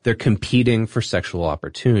 so they're competing for sexual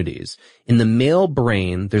opportunities. In the male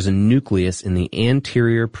brain, there's a nucleus in the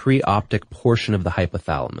anterior preoptic portion of the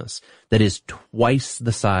hypothalamus that is twice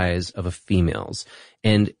the size of a female's,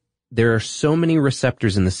 and there are so many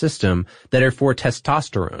receptors in the system that are for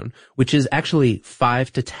testosterone, which is actually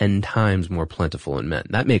 5 to 10 times more plentiful in men.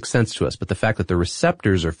 That makes sense to us, but the fact that the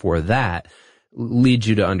receptors are for that leads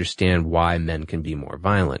you to understand why men can be more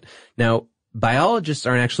violent. Now, biologists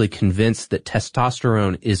aren't actually convinced that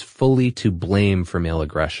testosterone is fully to blame for male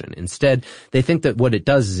aggression. Instead, they think that what it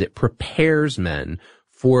does is it prepares men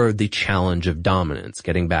for the challenge of dominance,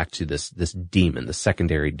 getting back to this demon, the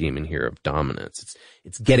secondary demon here of dominance.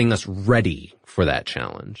 It's getting us ready for that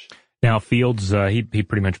challenge. Now, Fields, he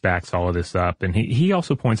pretty much backs all of this up. And he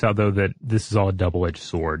also points out, though, that this is all a double-edged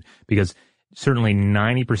sword, because certainly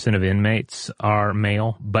 90% of inmates are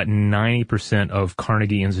male, but 90% of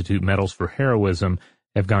Carnegie Institute medals for heroism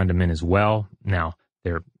have gone to men as well. Now,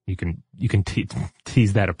 you can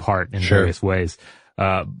tease that apart in various ways.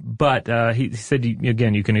 But he said,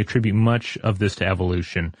 again, you can attribute much of this to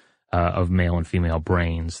evolution of male and female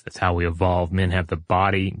brains. That's how we evolve. Men have the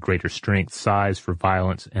body, greater strength, size for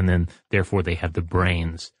violence, and then therefore they have the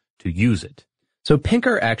brains to use it. So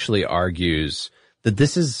Pinker actually argues that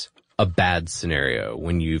this is a bad scenario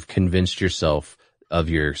when you've convinced yourself of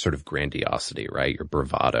your sort of grandiosity, right? Your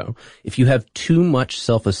bravado. If you have too much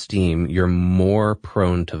self-esteem, you're more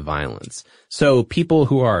prone to violence. So people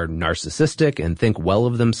who are narcissistic and think well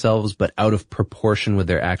of themselves, but out of proportion with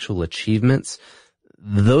their actual achievements,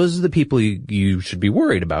 those are the people you should be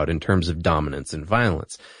worried about in terms of dominance and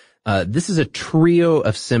violence. This is a trio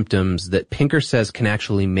of symptoms that Pinker says can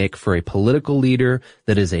actually make for a political leader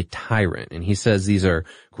that is a tyrant. And he says these are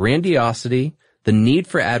grandiosity, the need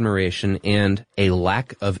for admiration, and a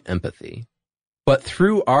lack of empathy. But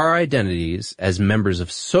through our identities as members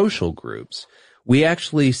of social groups, we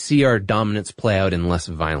actually see our dominance play out in less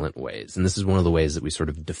violent ways. And this is one of the ways that we sort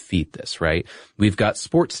of defeat this, right? We've got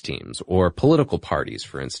sports teams or political parties,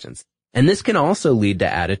 for instance. And this can also lead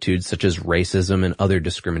to attitudes such as racism and other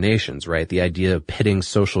discriminations, right? The idea of pitting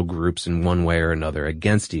social groups in one way or another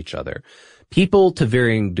against each other. People, to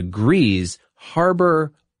varying degrees,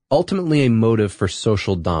 harbor ultimately a motive for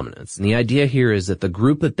social dominance. And the idea here is that the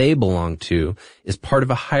group that they belong to is part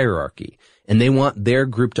of a hierarchy, and they want their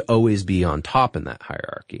group to always be on top in that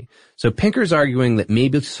hierarchy. So Pinker's arguing that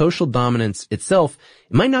maybe social dominance itself,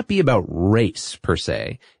 it might not be about race per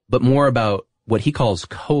se, but more about what he calls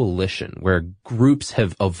coalition, where groups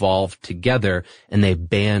have evolved together and they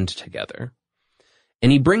band together.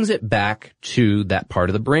 And he brings it back to that part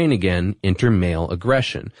of the brain again, intermale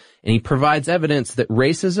aggression. And he provides evidence that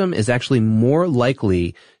racism is actually more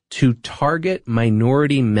likely to target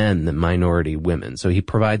minority men than minority women. So he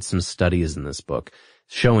provides some studies in this book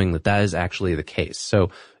showing that that is actually the case. So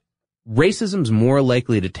racism is more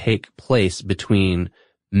likely to take place between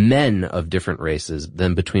men of different races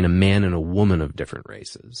than between a man and a woman of different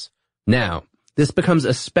races. Now, this becomes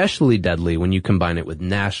especially deadly when you combine it with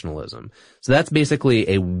nationalism. So that's basically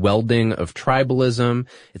a welding of tribalism.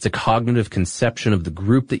 It's a cognitive conception of the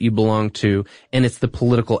group that you belong to, and it's the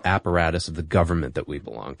political apparatus of the government that we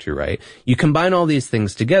belong to, right? You combine all these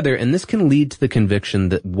things together, and this can lead to the conviction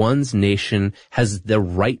that one's nation has the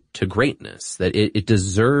right to greatness, that it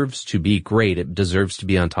deserves to be great, it deserves to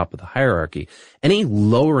be on top of the hierarchy. Any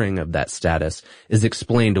lowering of that status is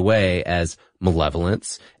explained away as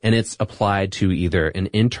malevolence, and it's applied to either an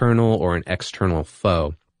internal or an external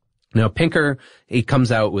foe. Now, Pinker, he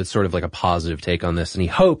comes out with sort of like a positive take on this, and he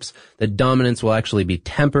hopes that dominance will actually be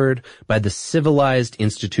tempered by the civilized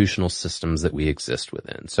institutional systems that we exist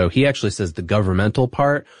within. So he actually says the governmental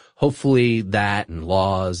part, hopefully that and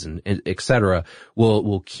laws and et cetera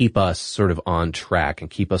will keep us sort of on track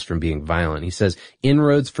and keep us from being violent. He says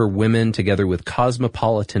inroads for women together with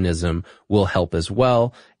cosmopolitanism will help as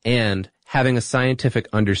well, and having a scientific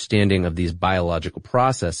understanding of these biological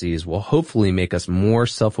processes will hopefully make us more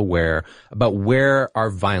self-aware about where our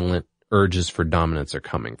violent urges for dominance are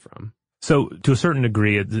coming from. So, to a certain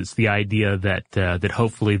degree, it's the idea that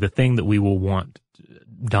hopefully the thing that we will want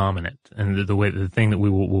dominant, and the thing that we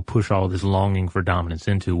will push all this longing for dominance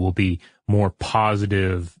into, will be more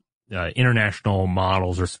positive international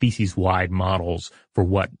models or species-wide models for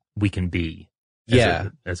what we can be.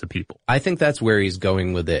 As a people. I think that's where he's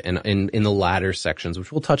going with it. And in the latter sections,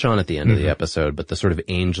 which we'll touch on at the end of the episode, but the sort of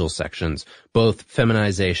angel sections, both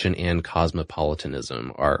feminization and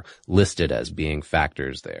cosmopolitanism are listed as being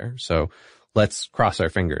factors there. So let's cross our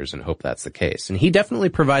fingers and hope that's the case. And he definitely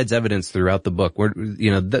provides evidence throughout the book.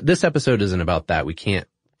 This episode isn't about that. We can't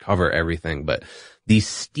cover everything, but the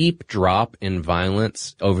steep drop in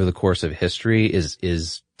violence over the course of history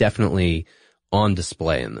is definitely on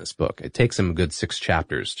display in this book. It takes him a good 6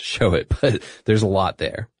 chapters to show it, but there's a lot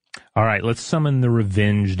there. All right, let's summon the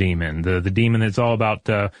revenge demon, the demon that's all about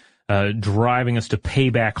driving us to pay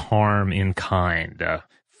back harm in kind,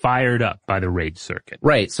 fired up by the rage circuit.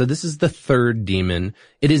 Right, so this is the third demon.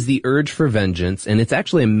 It is the urge for vengeance, and it's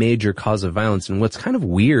actually a major cause of violence. And what's kind of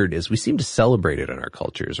weird is we seem to celebrate it in our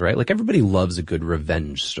cultures, right? Like everybody loves a good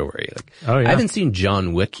revenge story. I haven't seen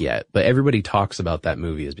John Wick yet, but everybody talks about that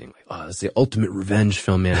movie as being like, oh, it's the ultimate revenge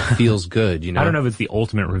film, man. It feels good, you know? I don't know if it's the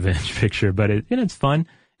ultimate revenge picture, but it's fun.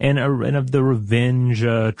 And of the revenge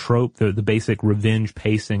trope, the basic revenge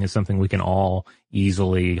pacing is something we can all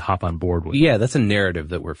easily hop on board with. Yeah, that's a narrative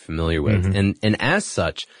that we're familiar with. Mm-hmm. And as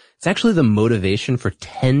such, it's actually the motivation for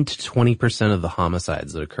 10 to 20% of the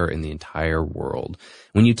homicides that occur in the entire world.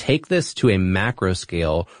 When you take this to a macro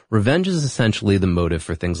scale, revenge is essentially the motive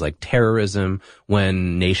for things like terrorism,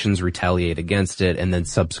 when nations retaliate against it, and then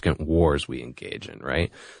subsequent wars we engage in,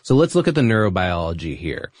 right? So let's look at the neurobiology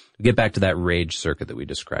here. Get back to that rage circuit that we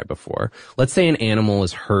described before. Let's say an animal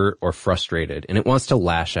is hurt or frustrated, and it wants to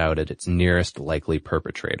lash out at its nearest likely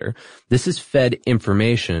perpetrator. This is fed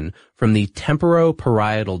information from the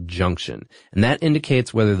temporoparietal junction, and that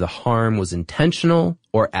indicates whether the harm was intentional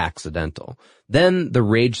or accidental. Then the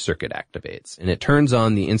rage circuit activates, and it turns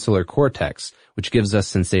on the insular cortex, which gives us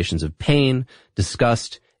sensations of pain,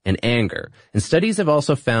 disgust, and anger. And studies have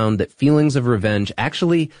also found that feelings of revenge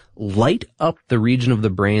actually light up the region of the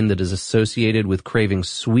brain that is associated with craving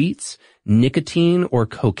sweets, nicotine, or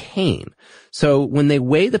cocaine. So when they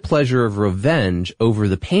weigh the pleasure of revenge over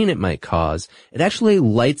the pain it might cause, it actually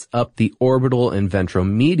lights up the orbital and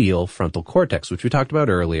ventromedial frontal cortex, which we talked about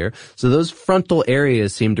earlier. So those frontal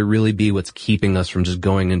areas seem to really be what's keeping us from just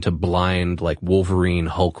going into blind, like Wolverine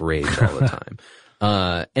Hulk rage all the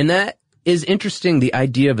time. And that is interesting, the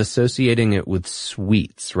idea of associating it with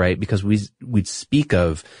sweets, right? Because we'd speak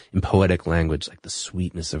of, in poetic language, like the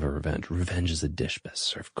sweetness of a revenge. Revenge is a dish best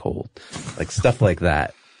served cold. Like stuff like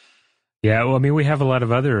that. Yeah, well, I mean, we have a lot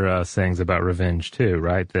of other sayings about revenge too,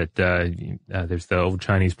 right? That there's the old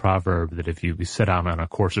Chinese proverb that if you set out on a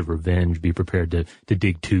course of revenge, be prepared to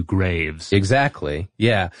dig 2 graves. Exactly.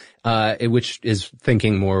 Yeah. Which is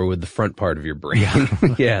thinking more with the front part of your brain.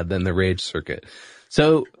 Yeah, than the rage circuit.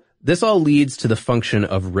 So this all leads to the function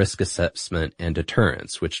of risk assessment and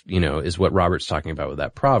deterrence, which, is what Robert's talking about with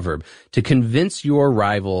that proverb. To convince your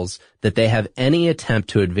rivals that they have any attempt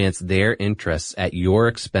to advance their interests at your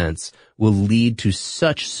expense will lead to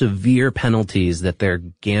such severe penalties that their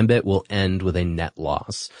gambit will end with a net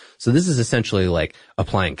loss. So this is essentially like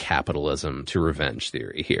applying capitalism to revenge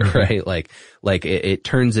theory here, right? Like it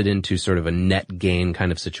turns it into sort of a net gain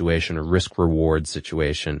kind of situation, a risk reward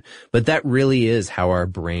situation. But that really is how our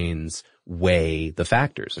brains weigh the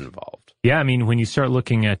factors involved. Yeah, I mean, when you start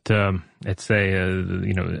looking at say,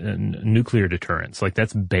 nuclear deterrence, like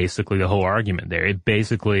that's basically the whole argument there. It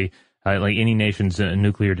basically, like any nation's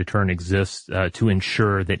nuclear deterrent exists to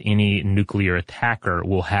ensure that any nuclear attacker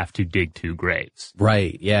will have to dig 2 graves.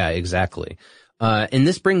 Right. Yeah, exactly. And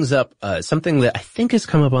this brings up something that I think has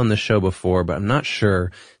come up on the show before, but I'm not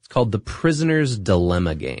sure. It's called the prisoner's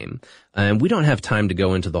dilemma game. And we don't have time to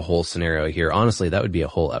go into the whole scenario here. Honestly, that would be a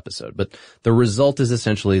whole episode. But the result is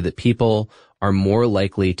essentially that people are more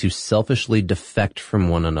likely to selfishly defect from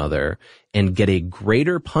one another and get a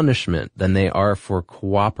greater punishment than they are for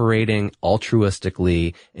cooperating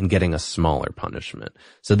altruistically and getting a smaller punishment.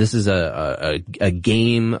 So this is a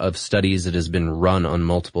game of studies that has been run on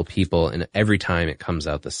multiple people, and every time it comes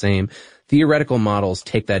out the same. Theoretical models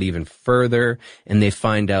take that even further, and they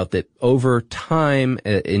find out that over time,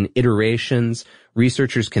 in iterations,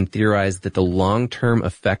 researchers can theorize that the long-term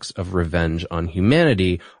effects of revenge on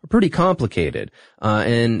humanity are pretty complicated.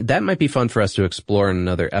 And that might be fun for us to explore in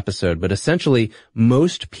another episode, but essentially,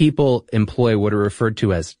 most people employ what are referred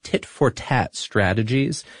to as tit-for-tat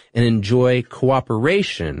strategies and enjoy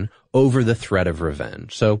cooperation over the threat of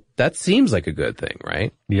revenge. So that seems like a good thing,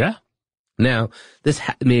 right? Yeah. Now, this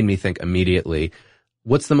made me think immediately,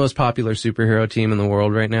 what's the most popular superhero team in the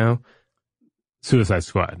world right now? Suicide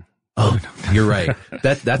Squad. Oh, you're right.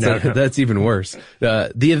 That's even worse.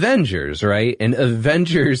 The Avengers, right? And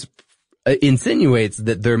Avengers insinuates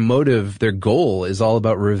that their motive, their goal is all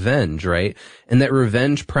about revenge, right? And that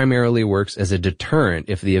revenge primarily works as a deterrent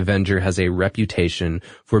if the Avenger has a reputation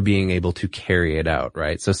for being able to carry it out,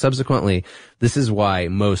 right? So subsequently, this is why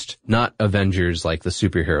most, not Avengers like the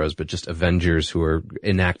superheroes, but just Avengers who are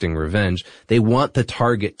enacting revenge, they want the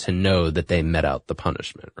target to know that they met out the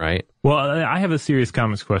punishment, right? Well, I have a serious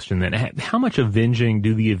comics question then. How much avenging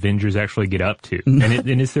do the Avengers actually get up to?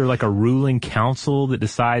 And is there like a ruling council that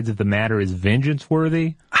decides if the matter is vengeance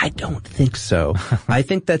worthy? I don't think so. I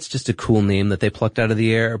think that's just a cool name that they plucked out of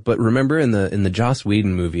the air. But remember in the Joss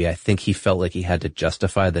Whedon movie, I think he felt like he had to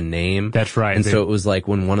justify the name. That's right. And so it was like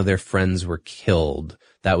when one of their friends were killed,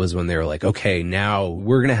 that was when they were like, okay, now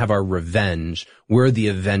we're going to have our revenge. We're the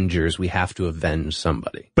Avengers. We have to avenge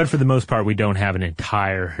somebody. But for the most part, we don't have an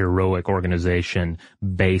entire heroic organization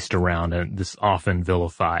based around this often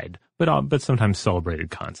vilified, but sometimes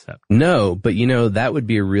celebrated concept. No, but that would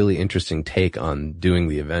be a really interesting take on doing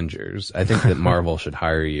the Avengers. I think that Marvel should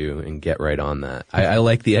hire you and get right on that. I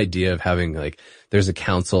like the idea of having like there's a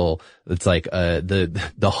council that's like,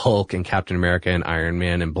 the Hulk and Captain America and Iron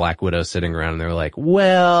Man and Black Widow sitting around and they're like,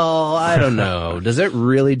 well, I don't know. Does it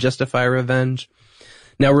really justify revenge?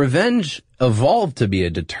 Now, revenge evolved to be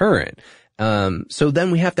a deterrent. So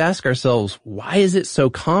then we have to ask ourselves, why is it so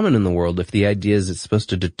common in the world if the idea is it's supposed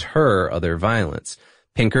to deter other violence?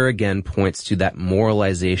 Pinker again points to that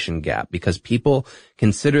moralization gap because people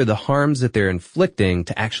consider the harms that they're inflicting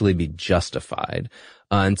to actually be justified.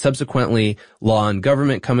 And subsequently, law and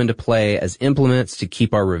government come into play as implements to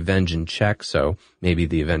keep our revenge in check. So maybe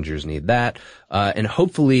the Avengers need that. And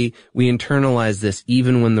hopefully we internalize this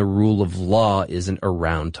even when the rule of law isn't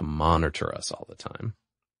around to monitor us all the time.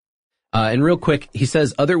 And real quick, he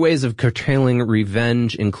says other ways of curtailing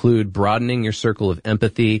revenge include broadening your circle of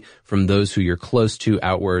empathy from those who you're close to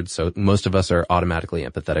outwards. So most of us are automatically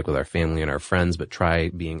empathetic with our family and our friends, but try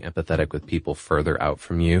being empathetic with people further out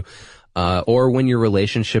from you. Or when your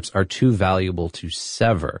relationships are too valuable to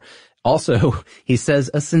sever. Also, he says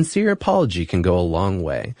a sincere apology can go a long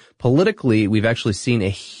way. Politically, we've actually seen a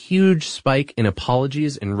huge spike in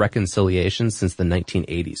apologies and reconciliations since the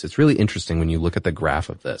 1980s. It's really interesting when you look at the graph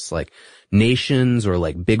of this. Like, nations or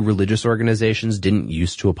like big religious organizations didn't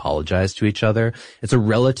used to apologize to each other. It's a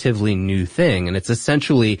relatively new thing, and it's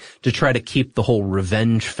essentially to try to keep the whole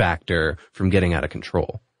revenge factor from getting out of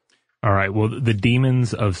control. All right. Well, the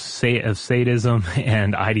demons of sadism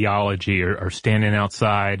and ideology are standing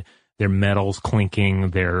outside. Their metals clinking,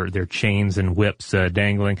 their chains and whips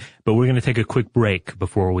dangling. But we're going to take a quick break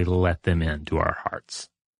before we let them into our hearts.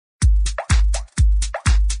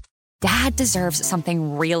 Dad deserves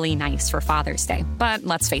something really nice for Father's Day, but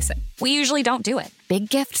let's face it, we usually don't do it. Big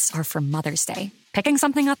gifts are for Mother's Day. Picking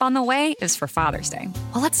something up on the way is for Father's Day.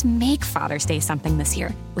 Well, let's make Father's Day something this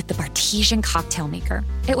year with the Bartesian Cocktail Maker.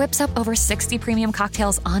 It whips up over 60 premium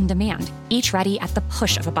cocktails on demand, each ready at the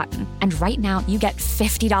push of a button. And right now, you get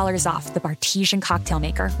 $50 off the Bartesian Cocktail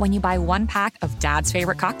Maker when you buy one pack of Dad's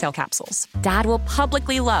favorite cocktail capsules. Dad will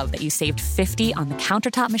publicly love that you saved $50 on the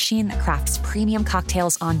countertop machine that crafts premium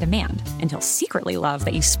cocktails on demand. And he'll secretly love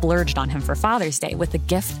that you splurged on him for Father's Day with the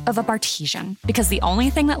gift of a Bartesian. Because the only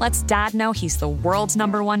thing that lets Dad know he's the world's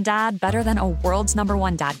number one dad better than a world's number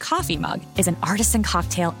one dad coffee mug is an artisan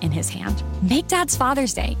cocktail in his hand. Make Dad's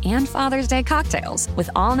Father's Day and Father's Day cocktails with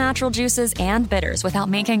all natural juices and bitters without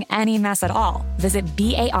making any mess at all. Visit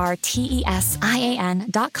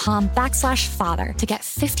BARTESIAN.com/father to get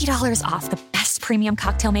 $50 off the best premium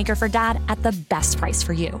cocktail maker for Dad at the best price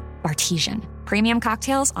for you. Bartesian. Premium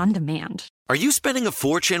cocktails on demand. Are you spending a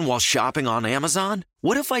fortune while shopping on Amazon?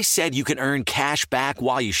 What if I said you can earn cash back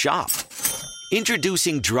while you shop?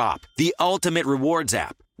 Introducing Drop, the ultimate rewards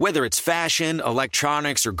app. Whether it's fashion,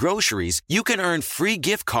 electronics, or groceries, you can earn free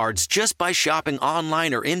gift cards just by shopping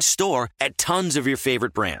online or in-store at tons of your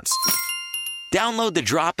favorite brands. Download the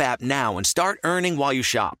Drop app now and start earning while you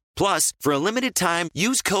shop. Plus, for a limited time,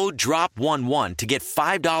 use code DROP11 to get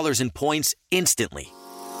 $5 in points instantly.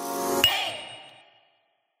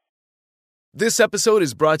 This episode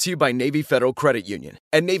is brought to you by Navy Federal Credit Union.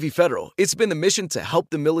 At Navy Federal, it's been the mission to help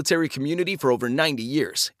the military community for over 90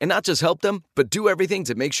 years. And not just help them, but do everything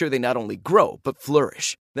to make sure they not only grow, but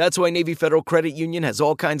flourish. That's why Navy Federal Credit Union has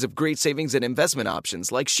all kinds of great savings and investment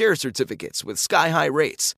options like share certificates with sky-high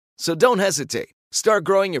rates. So don't hesitate. Start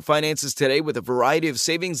growing your finances today with a variety of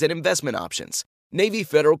savings and investment options. Navy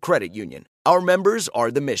Federal Credit Union. Our members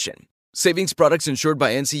are the mission. Savings products insured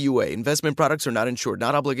by NCUA. Investment products are not insured,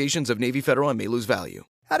 not obligations of Navy Federal and may lose value.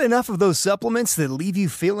 Had enough of those supplements that leave you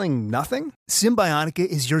feeling nothing? Symbiotica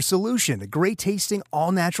is your solution to great-tasting,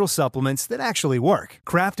 all-natural supplements that actually work.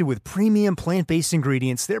 Crafted with premium plant-based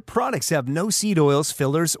ingredients, their products have no seed oils,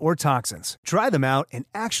 fillers, or toxins. Try them out and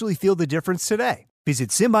actually feel the difference today. Visit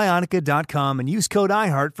Symbiotica.com and use code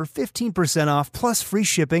IHEART for 15% off plus free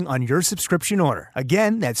shipping on your subscription order.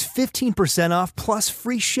 Again, that's 15% off plus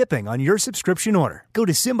free shipping on your subscription order. Go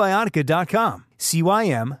to Symbiotica.com,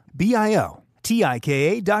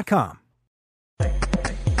 CYMBIOTIKA.com.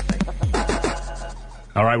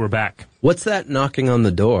 All right, we're back. What's that knocking on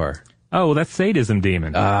the door? Oh, well, that's sadism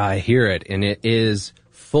demon. I hear it, and it is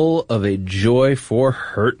full of a joy for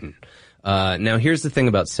hurtin'. Now, here's the thing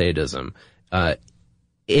about sadism.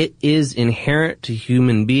 It is inherent to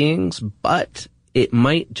human beings, but it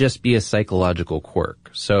might just be a psychological quirk.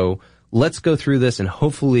 So let's go through this, and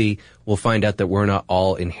hopefully we'll find out that we're not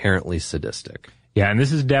all inherently sadistic. Yeah, and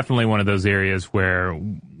this is definitely one of those areas where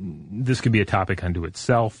this could be a topic unto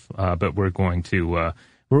itself, but we're going to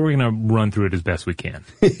run through it as best we can.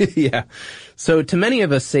 Yeah. So to many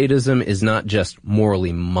of us, sadism is not just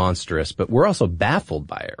morally monstrous, but we're also baffled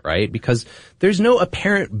by it, right? Because there's no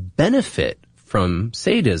apparent benefit from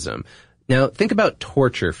sadism. Now, think about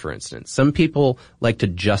torture, for instance. Some people like to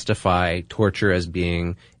justify torture as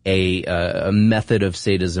being a method of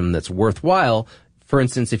sadism that's worthwhile. For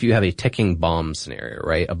instance, if you have a ticking bomb scenario,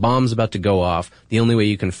 right? A bomb's about to go off. The only way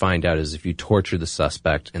you can find out is if you torture the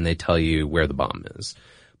suspect and they tell you where the bomb is.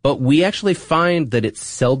 But we actually find that it's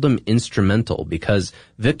seldom instrumental because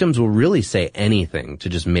victims will really say anything to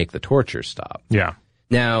just make the torture stop. Yeah.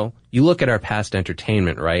 Now, you look at our past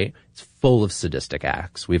entertainment, right? It's full of sadistic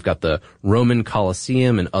acts. We've got the Roman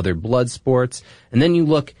Colosseum and other blood sports. And then you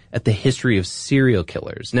look at the history of serial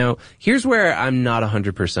killers. Now, here's where I'm not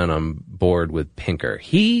 100% on board with Pinker.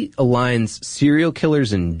 He aligns serial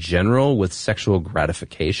killers in general with sexual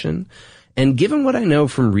gratification. And given what I know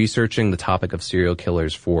from researching the topic of serial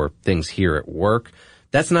killers for things here at work,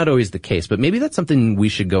 that's not always the case, but maybe that's something we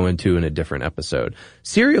should go into in a different episode.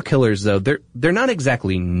 Serial killers, though, they're not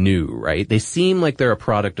exactly new, right? They seem like they're a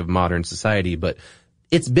product of modern society, but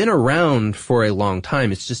it's been around for a long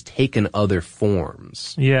time. It's just taken other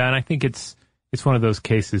forms. Yeah, and I think it's one of those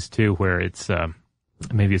cases too where it's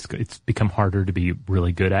maybe it's become harder to be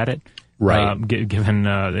really good at it, right? Given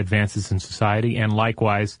advances in society, and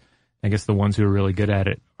likewise, I guess the ones who are really good at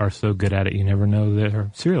it are so good at it you never know they're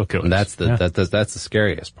serial killers. And that's the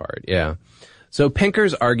scariest part, yeah. So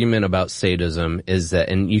Pinker's argument about sadism is that,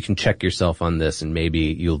 and you can check yourself on this and maybe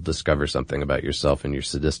you'll discover something about yourself and your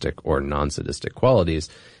sadistic or non-sadistic qualities,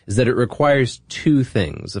 is that it requires two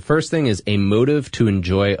things. The first thing is a motive to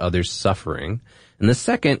enjoy others' suffering, and the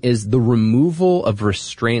second is the removal of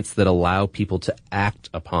restraints that allow people to act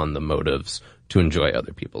upon the motives to enjoy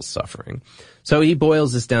other people's suffering. So he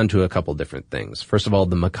boils this down to a couple different things. First of all,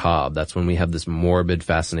 the macabre. That's when we have this morbid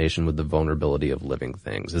fascination with the vulnerability of living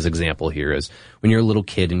things. His example here is when you're a little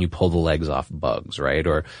kid and you pull the legs off bugs, right?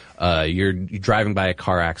 Or you're driving by a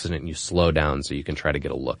car accident and you slow down so you can try to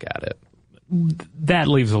get a look at it. That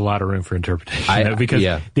leaves a lot of room for interpretation,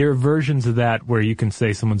 because there are versions of that where you can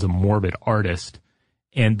say someone's a morbid artist,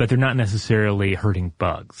 but they're not necessarily hurting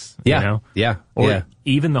bugs. Yeah. You know? Yeah. Or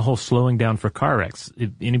even the whole slowing down for car wrecks. If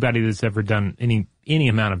anybody that's ever done any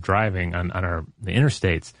amount of driving on the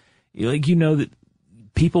interstates, that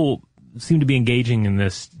people seem to be engaging in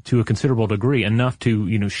this to a considerable degree, enough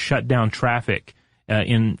to, shut down traffic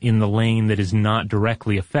in the lane that is not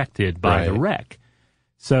directly affected by the wreck.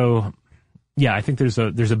 So, yeah, I think there's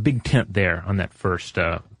a big tent there on that first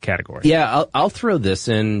category. Yeah, I'll throw this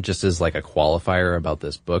in just as like a qualifier about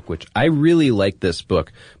this book, which I really like this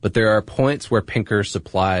book, but there are points where Pinker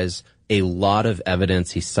supplies a lot of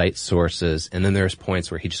evidence, he cites sources, and then there's points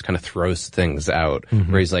where he just kind of throws things out,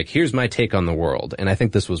 where he's like, here's my take on the world, and I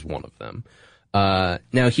think this was one of them.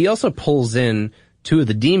 Now, he also pulls in two of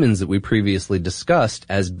the demons that we previously discussed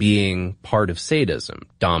as being part of sadism,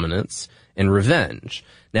 dominance and revenge.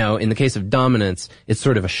 Now, in the case of dominance, it's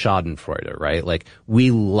sort of a schadenfreude, right? Like,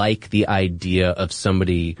 we like the idea of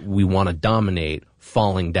somebody we want to dominate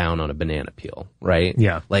falling down on a banana peel, right?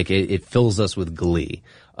 Yeah. Like, it fills us with glee.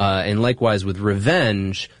 And likewise with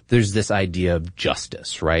revenge, there's this idea of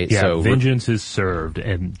justice, right? Yeah, so vengeance is served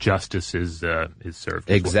and justice is served.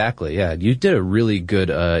 Exactly, yeah. You did a really good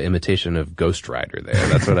imitation of Ghost Rider there.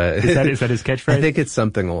 That's what I... Is that his catchphrase? I think it's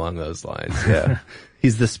something along those lines, yeah.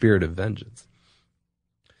 He's the spirit of vengeance.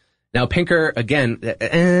 Now, Pinker, again,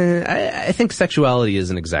 I think sexuality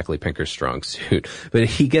isn't exactly Pinker's strong suit, but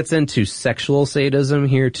he gets into sexual sadism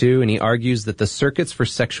here too, and he argues that the circuits for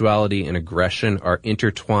sexuality and aggression are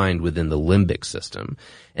intertwined within the limbic system,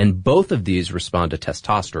 and both of these respond to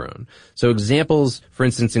testosterone. So examples, for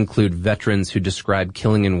instance, include veterans who describe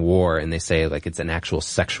killing in war, and they say like it's an actual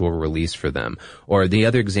sexual release for them. Or the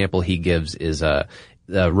other example he gives is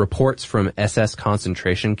reports from SS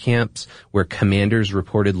concentration camps where commanders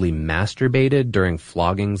reportedly masturbated during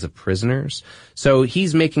floggings of prisoners. So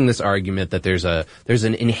he's making this argument that there's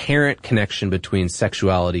an inherent connection between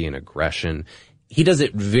sexuality and aggression. He does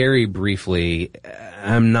it very briefly.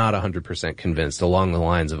 I'm not 100% convinced, along the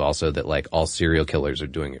lines of also that like all serial killers are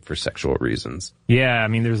doing it for sexual reasons. Yeah, I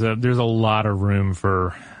mean there's a lot of room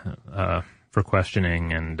for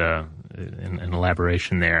questioning and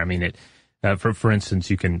elaboration there. I mean for instance,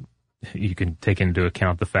 you can take into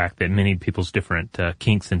account the fact that many people's different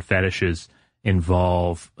kinks and fetishes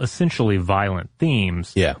involve essentially violent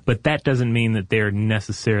themes. Yeah. But that doesn't mean that they're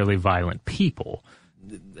necessarily violent people.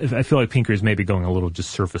 I feel like Pinker is maybe going a little just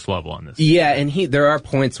surface level on this. Yeah, and there are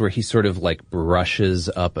points where he sort of like brushes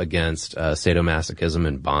up against sadomasochism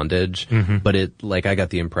and bondage, but I got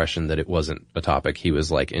the impression that it wasn't a topic he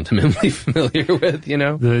was like intimately familiar with, you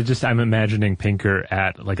know? I'm imagining Pinker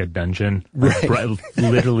at like a dungeon, right.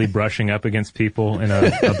 Literally brushing up against people in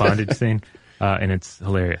a bondage scene, and it's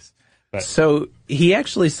hilarious. But. So he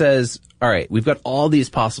actually says, all right, we've got all these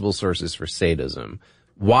possible sources for sadism.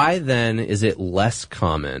 Why then is it less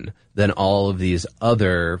common than all of these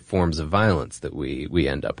other forms of violence that we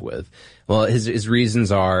end up with? Well, his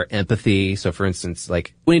reasons are empathy. So for instance,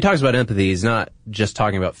 like when he talks about empathy, he's not just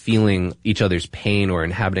talking about feeling each other's pain or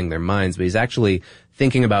inhabiting their minds, but he's actually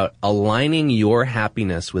thinking about aligning your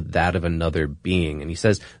happiness with that of another being. And he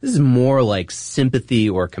says this is more like sympathy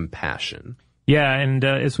or compassion. Yeah, and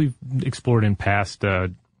as we've explored in past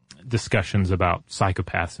discussions about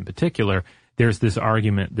psychopaths in particular, there's this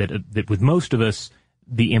argument that with most of us,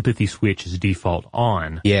 the empathy switch is default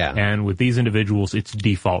on. Yeah. And with these individuals, it's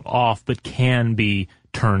default off, but can be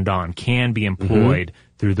turned on, can be employed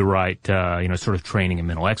through the right, sort of training and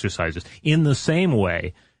mental exercises. In the same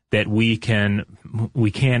way that we can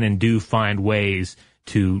and do find ways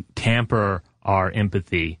to tamper our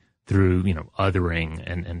empathy through,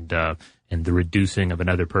 othering and the reducing of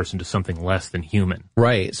another person to something less than human.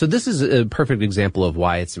 Right. So this is a perfect example of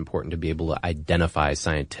why it's important to be able to identify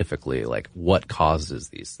scientifically, like, what causes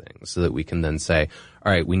these things, so that we can then say,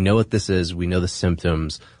 all right, we know what this is, we know the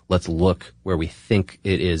symptoms, let's look where we think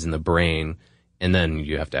it is in the brain, and then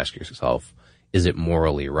you have to ask yourself, is it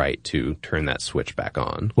morally right to turn that switch back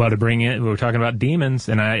on? Well, to bring in, we're talking about demons,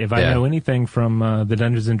 and if I know anything from the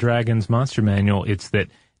Dungeons & Dragons Monster Manual, it's that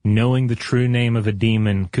knowing the true name of a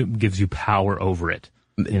demon gives you power over it.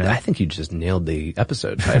 I think you just nailed the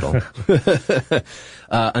episode title.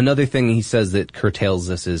 Another thing he says that curtails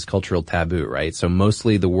this is cultural taboo, right? So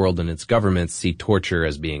mostly the world and its governments see torture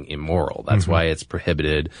as being immoral. That's why it's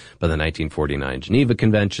prohibited by the 1949 Geneva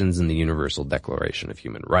Conventions and the Universal Declaration of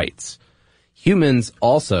Human Rights. Humans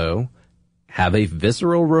also have a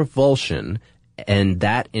visceral revulsion, and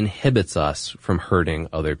that inhibits us from hurting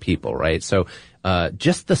other people, right? So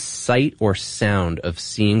just the sight or sound of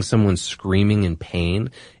seeing someone screaming in pain,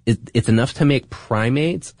 it's enough to make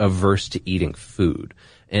primates averse to eating food.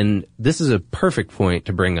 And this is a perfect point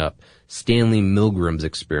to bring up Stanley Milgram's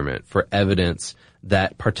experiment for evidence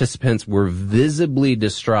that participants were visibly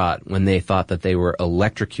distraught when they thought that they were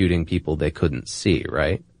electrocuting people they couldn't see,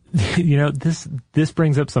 right? This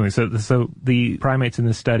brings up something. So the primates in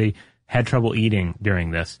this study had trouble eating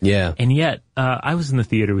during this. Yeah. And yet, I was in the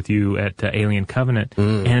theater with you at Alien Covenant,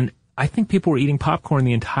 and I think people were eating popcorn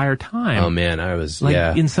the entire time. Oh man, I was,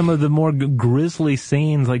 in some of the more grisly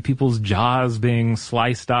scenes, like people's jaws being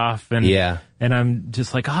sliced off, and I'm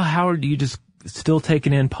just like, how are you just still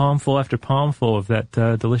taking in palmful after palmful of that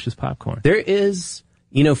delicious popcorn? There is,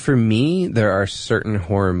 for me, there are certain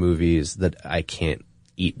horror movies that I can't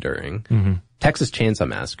eat during. Texas Chainsaw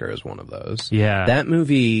Massacre is one of those. Yeah. That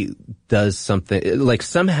movie does something, like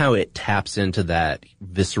somehow it taps into that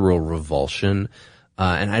visceral revulsion.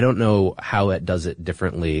 And I don't know how it does it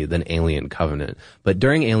differently than Alien Covenant. But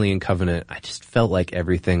during Alien Covenant, I just felt like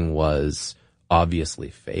everything was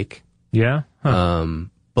obviously fake. Yeah? Huh.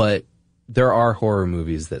 But there are horror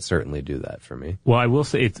movies that certainly do that for me. Well, I will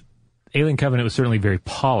say Alien Covenant was certainly very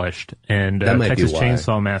polished, and Texas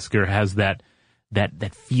Chainsaw Massacre has that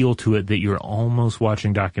feel to it that you're almost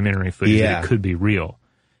watching documentary footage, that it could be real.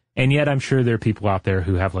 And yet I'm sure there are people out there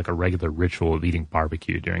who have like a regular ritual of eating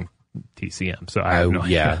barbecue during TCM. So I have no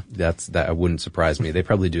idea. That wouldn't surprise me. They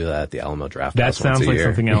probably do that at the Alamo Draft That House sounds once a like year.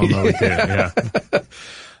 something Alamo would do, yeah.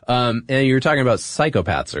 And you were talking about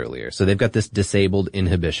psychopaths earlier. So they've got this disabled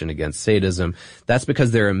inhibition against sadism. That's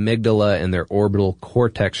because their amygdala and their orbital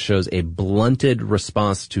cortex shows a blunted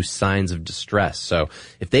response to signs of distress. So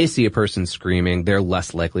if they see a person screaming, they're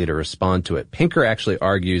less likely to respond to it. Pinker actually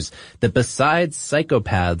argues that besides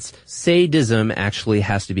psychopaths, sadism actually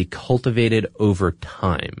has to be cultivated over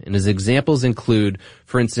time. And his examples include,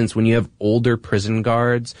 for instance, when you have older prison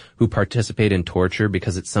guards who participate in torture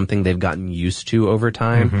because it's something they've gotten used to over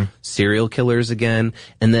time, serial killers again,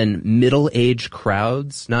 and then middle-aged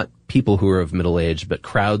crowds, not people who are of middle age, but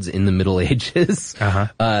crowds in the Middle Ages,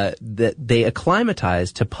 that they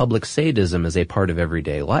acclimatize to public sadism as a part of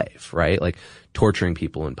everyday life, right? Like torturing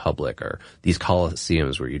people in public, or these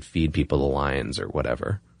coliseums where you'd feed people to lions or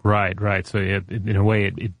whatever. Right. So in a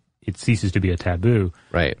way, it ceases to be a taboo.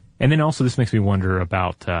 Right. And then also this makes me wonder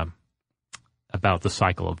about the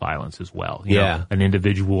cycle of violence as well. You know, an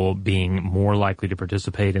individual being more likely to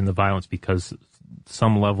participate in the violence because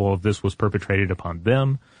some level of this was perpetrated upon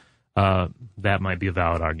them. That might be a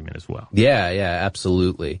valid argument as well. Yeah,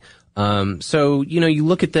 absolutely. So, you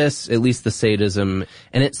look at this, at least the sadism,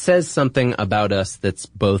 and it says something about us that's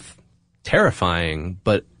both terrifying,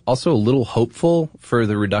 but also a little hopeful for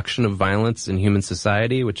the reduction of violence in human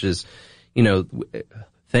society, which is,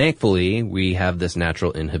 thankfully we have this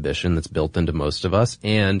natural inhibition that's built into most of us,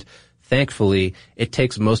 and thankfully, it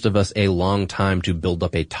takes most of us a long time to build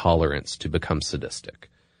up a tolerance to become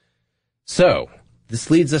sadistic. So,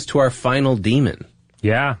 this leads us to our final demon.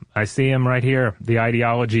 Yeah, I see him right here, the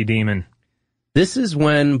ideology demon. This is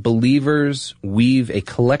when believers weave a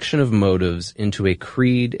collection of motives into a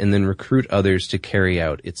creed and then recruit others to carry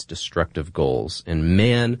out its destructive goals. And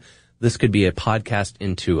man, this could be a podcast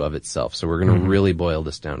in two of itself, so we're going to really boil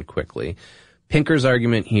this down quickly. Pinker's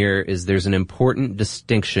argument here is there's an important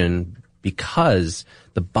distinction because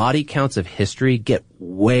the body counts of history get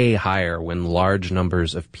way higher when large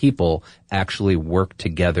numbers of people actually work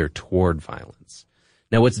together toward violence.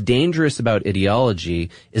 Now, what's dangerous about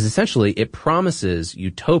ideology is essentially it promises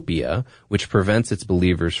utopia, which prevents its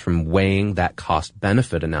believers from weighing that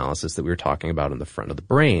cost-benefit analysis that we were talking about in the front of the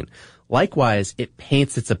brain. Likewise, it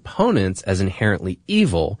paints its opponents as inherently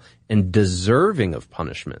evil and deserving of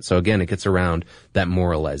punishment. So again, it gets around that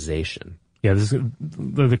moralization. Yeah, this is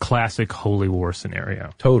the classic holy war scenario.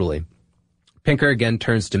 Totally. Pinker again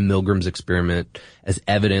turns to Milgram's experiment as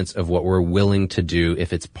evidence of what we're willing to do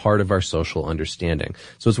if it's part of our social understanding.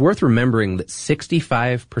 So it's worth remembering that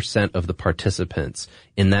 65% of the participants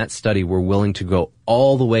in that study were willing to go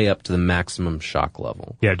all the way up to the maximum shock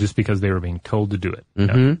level. Yeah, just because they were being told to do it.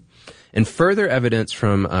 Mm-hmm. Yeah. And further evidence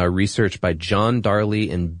from research by John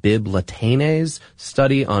Darley and Bib Latane's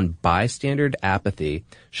study on bystander apathy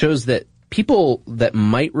shows that people that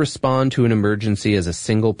might respond to an emergency as a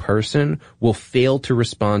single person will fail to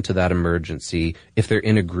respond to that emergency if they're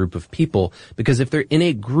in a group of people, because if they're in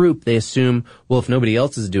a group, they assume, well, if nobody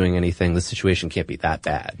else is doing anything, the situation can't be that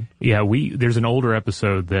bad. Yeah, there's an older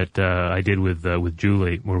episode that I did with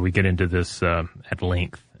Julie where we get into this at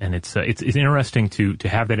length, and it's interesting to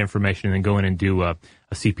have that information and then go in and do a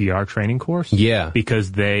CPR training course. Yeah,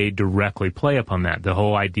 because they directly play upon that. The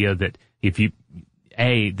whole idea that if you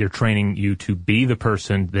they're training you to be the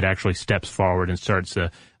person that actually steps forward and starts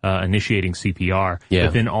initiating CPR. Yeah.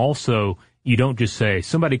 But then also, you don't just say,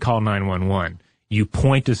 somebody call 911. You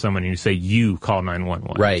point to someone and you say, you call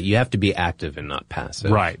 911. Right. You have to be active and not passive.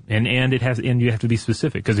 Right. And you have to be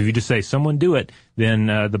specific. Because if you just say, someone do it, then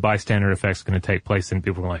the bystander effect's going to take place and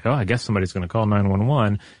people are like, oh, I guess somebody's going to call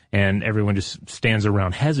 911. And everyone just stands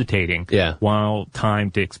around hesitating while time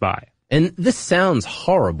ticks by. And this sounds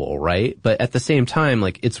horrible, right? But at the same time,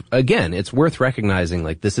 like, it's worth recognizing,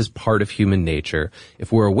 like, this is part of human nature.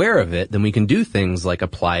 If we're aware of it, then we can do things like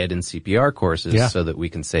apply it in CPR courses so that we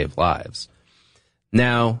can save lives.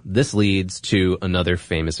 Now, this leads to another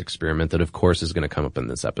famous experiment that, of course, is going to come up in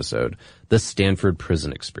this episode, the Stanford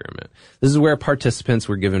Prison Experiment. This is where participants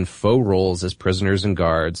were given faux roles as prisoners and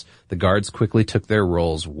guards. The guards quickly took their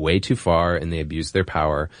roles way too far, and they abused their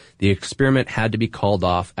power. The experiment had to be called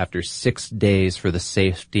off after 6 days for the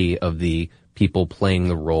safety of the people playing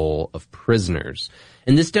the role of prisoners.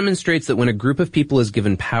 And this demonstrates that when a group of people is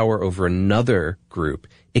given power over another group,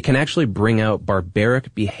 it can actually bring out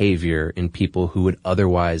barbaric behavior in people who would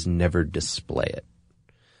otherwise never display it.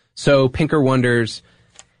 So Pinker wonders,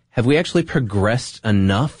 have we actually progressed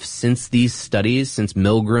enough since these studies, since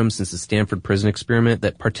Milgram, since the Stanford Prison Experiment,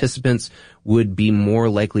 that participants would be more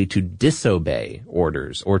likely to disobey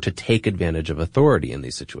orders or to take advantage of authority in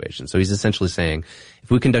these situations? So he's essentially saying, if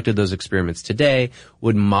we conducted those experiments today,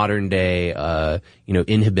 would modern day,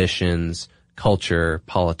 inhibitions, culture,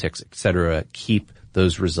 politics, etc., keep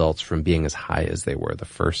those results from being as high as they were the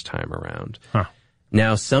first time around? Huh.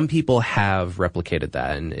 Now, some people have replicated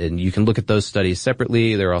that, and you can look at those studies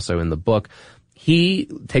separately. They're also in the book. He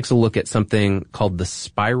takes a look at something called the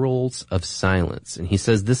spirals of silence, and he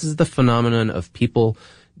says this is the phenomenon of people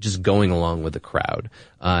just going along with the crowd,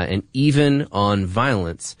 and even on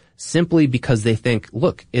violence, simply because they think,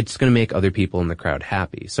 look, it's going to make other people in the crowd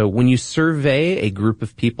happy. So when you survey a group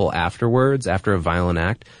of people afterwards, after a violent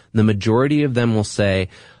act, the majority of them will say,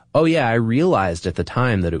 oh yeah, I realized at the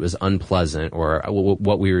time that it was unpleasant or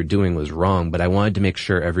what we were doing was wrong, but I wanted to make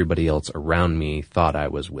sure everybody else around me thought I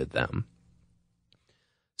was with them.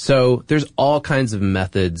 So there's all kinds of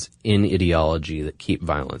methods in ideology that keep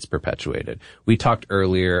violence perpetuated. We talked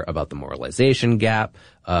earlier about the moralization gap,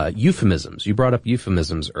 euphemisms. You brought up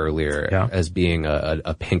euphemisms earlier as being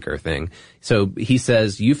a Pinker thing. So he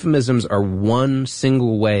says euphemisms are one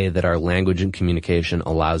single way that our language and communication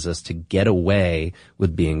allows us to get away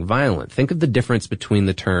with being violent. Think of the difference between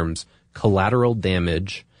the terms collateral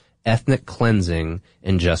damage, ethnic cleansing,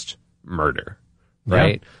 and just murder.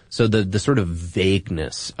 Right? Yeah. So the sort of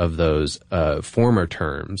vagueness of those former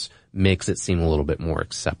terms makes it seem a little bit more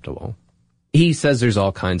acceptable. He says there's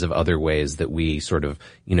all kinds of other ways that we sort of,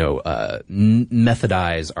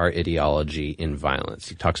 methodize our ideology in violence.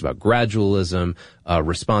 He talks about gradualism,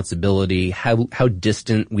 responsibility, how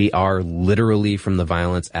distant we are literally from the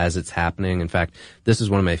violence as it's happening. In fact, this is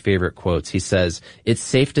one of my favorite quotes. He says, "It's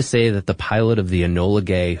safe to say that the pilot of the Enola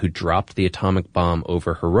Gay who dropped the atomic bomb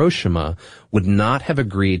over Hiroshima would not have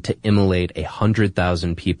agreed to immolate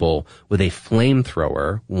 100,000 people with a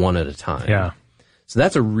flamethrower one at a time." Yeah. So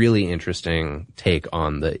that's a really interesting take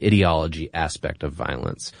on the ideology aspect of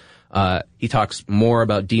violence. He talks more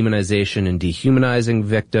about demonization and dehumanizing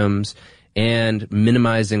victims and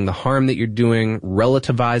minimizing the harm that you're doing,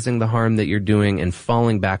 relativizing the harm that you're doing, and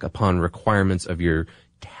falling back upon requirements of your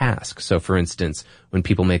task. So, for instance, when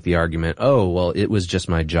people make the argument, oh, well, it was just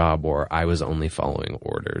my job, or I was only following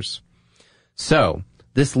orders. So,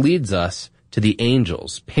 this leads us to the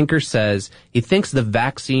angels. Pinker says he thinks the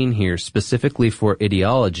vaccine here specifically for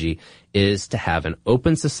ideology is to have an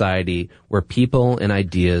open society where people and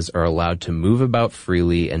ideas are allowed to move about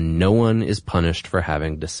freely and no one is punished for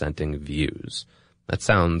having dissenting views. That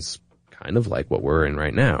sounds kind of like what we're in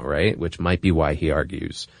right now, right? Which might be why he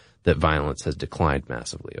argues that violence has declined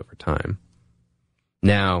massively over time.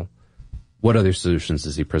 Now, what other solutions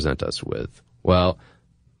does he present us with? Well,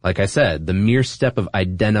 like I said, the mere step of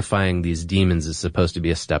identifying these demons is supposed to be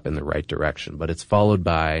a step in the right direction, but it's followed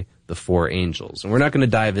by the 4 angels. And we're not going to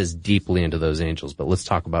dive as deeply into those angels, but let's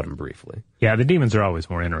talk about them briefly. Yeah, the demons are always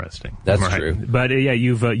more interesting. That's true. But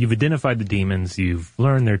you've identified the demons, you've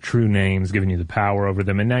learned their true names, given you the power over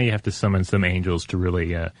them, and now you have to summon some angels to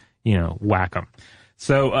really, whack them.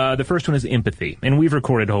 So the first one is empathy, and we've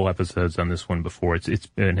recorded whole episodes on this one before.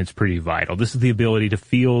 It's pretty vital. This is the ability to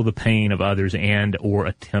feel the pain of others and or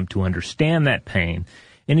attempt to understand that pain,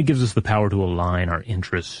 and it gives us the power to align our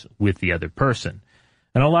interests with the other person.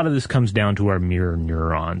 And a lot of this comes down to our mirror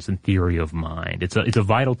neurons and theory of mind. It's a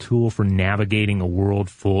vital tool for navigating a world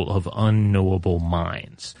full of unknowable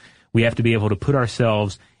minds. We have to be able to put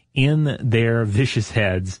ourselves in their vicious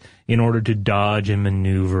heads in order to dodge and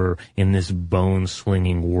maneuver in this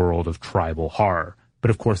bone-slinging world of tribal horror.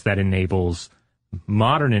 But of course that enables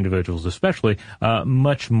modern individuals especially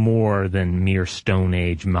much more than mere Stone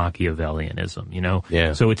Age Machiavellianism,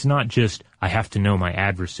 Yeah. So it's not just I have to know my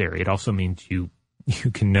adversary. It also means you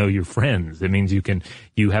can know your friends. It means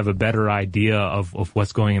you have a better idea of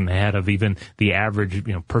what's going in the head of even the average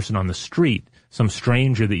person on the street. Some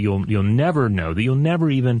stranger that you'll never know, that you'll never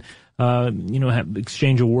even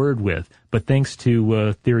exchange a word with. But thanks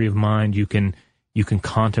to theory of mind, you can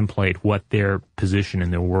contemplate what their position in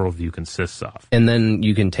their worldview consists of. And then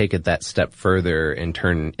you can take it that step further and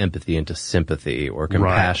turn empathy into sympathy or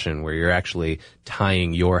compassion, right, where you're actually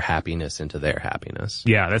tying your happiness into their happiness.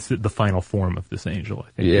 Yeah, that's the final form of this angel,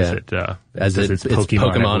 I think. Yeah. It's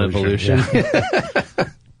Pokemon evolution. Yeah.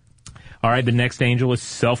 All right, the next angel is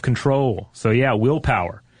self-control. So yeah,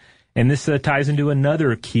 willpower. And this ties into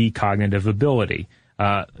another key cognitive ability,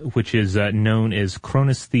 which is known as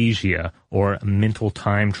chronesthesia, or mental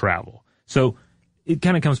time travel. So it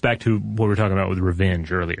kind of comes back to what we were talking about with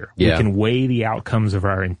revenge earlier. Yeah. We can weigh the outcomes of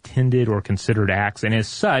our intended or considered acts, and as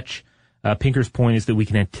such, Pinker's point is that we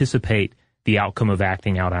can anticipate the outcome of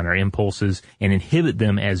acting out on our impulses and inhibit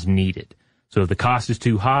them as needed. So if the cost is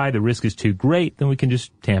too high, the risk is too great, then we can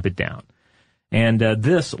just tamp it down. And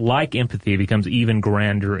this, like empathy, becomes even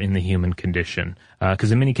grander in the human condition,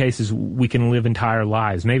 because in many cases we can live entire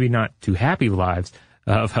lives, maybe not too happy lives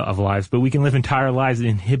of lives, but we can live entire lives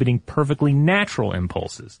inhibiting perfectly natural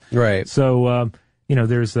impulses. Right. So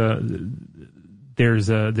there's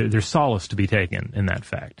solace to be taken in that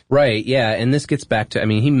fact. Right, yeah, and this gets back to,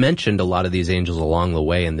 he mentioned a lot of these angels along the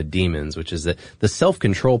way in the demons, which is that the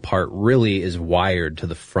self-control part really is wired to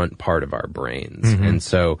the front part of our brains. Mm-hmm. And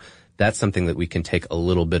so that's something that we can take a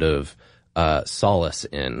little bit of solace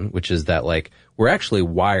in, which is that, we're actually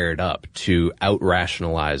wired up to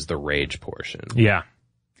out-rationalize the rage portion. Yeah.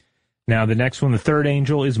 Now, the next one, the third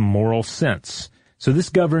angel, is moral sense. So this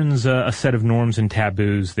governs a set of norms and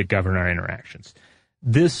taboos that govern our interactions.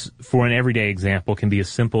 This, for an everyday example, can be as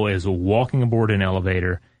simple as walking aboard an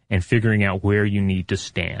elevator and figuring out where you need to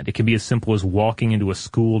stand. It can be as simple as walking into a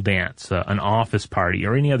school dance, an office party,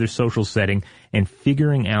 or any other social setting and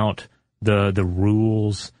figuring out the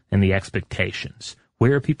rules and the expectations.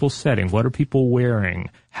 Where are people sitting? What are people wearing?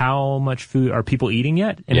 How much food are people eating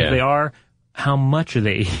yet? And if they are, how much are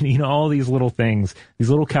they eating? All these little things, these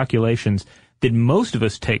little calculations that most of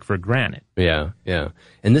us take for granted. Yeah, yeah.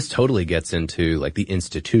 And this totally gets into like the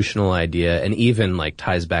institutional idea and even like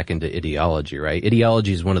ties back into ideology, right?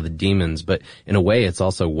 Ideology is one of the demons, but in a way it's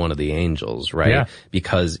also one of the angels, right? Yeah.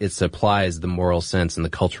 Because it supplies the moral sense and the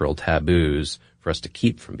cultural taboos for us to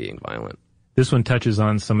keep from being violent. This one touches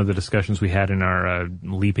on some of the discussions we had in our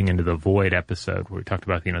Leaping into the Void episode, where we talked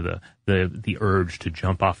about, you know, the urge to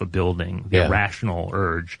jump off a building, the irrational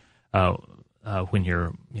urge, when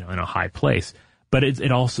you're, you know, in a high place. But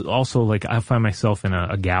it also like, I find myself in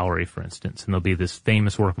a gallery, for instance, and there'll be this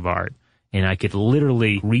famous work of art, and I could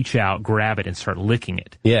literally reach out, grab it, and start licking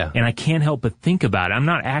it. Yeah. And I can't help but think about it. I'm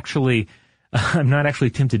not actually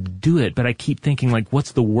tempted to do it, but I keep thinking, like,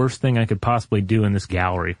 what's the worst thing I could possibly do in this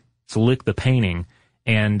gallery? So lick the painting,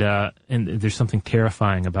 and there's something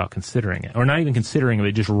terrifying about considering it, or not even considering it,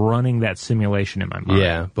 just running that simulation in my mind.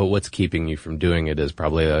 Yeah, but what's keeping you from doing it is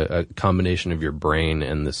probably a combination of your brain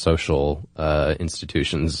and the social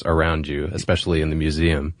institutions around you, especially in the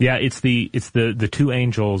museum. Yeah, it's the two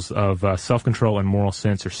angels of self-control and moral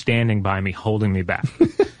sense are standing by me, holding me back.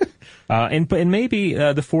 And maybe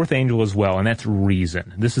the fourth angel as well, and that's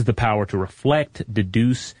reason. This is the power to reflect,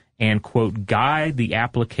 deduce, and, quote, guide the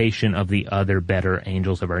application of the other better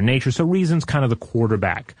angels of our nature. So reason's kind of the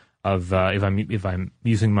quarterback of, if I'm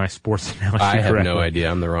using my sports analogy I have correctly. no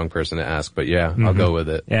idea. I'm the wrong person to ask, but yeah, I'll go with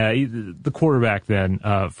it. Yeah, the quarterback then,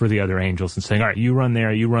 for the other angels, and saying, all right, you run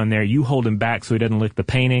there, you hold him back so he doesn't lick the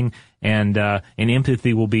painting, and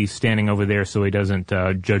empathy will be standing over there so he doesn't,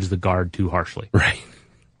 judge the guard too harshly. Right.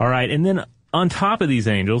 All right, and then on top of these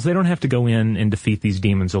angels, they don't have to go in and defeat these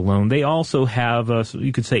demons alone. They also have,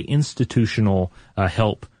 you could say, institutional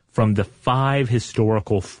help from the 5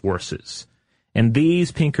 historical forces. And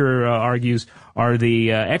these, Pinker argues, are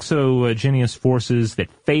the exogenous forces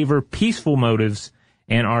that favor peaceful motives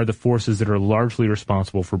and are the forces that are largely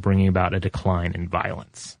responsible for bringing about a decline in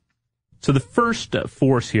violence. So the first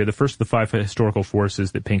force here, the first of the 5 historical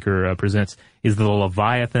forces that Pinker presents, is the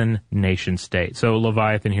Leviathan nation-state. So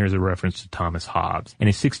Leviathan here is a reference to Thomas Hobbes in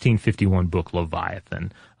his 1651 book,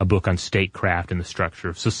 Leviathan, a book on statecraft and the structure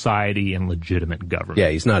of society and legitimate government. Yeah,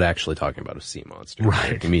 he's not actually talking about a sea monster.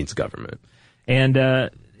 Right. He means government. And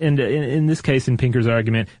in this case, in Pinker's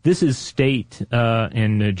argument, this is state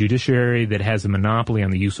and judiciary that has a monopoly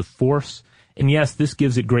on the use of force. And yes, this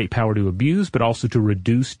gives it great power to abuse, but also to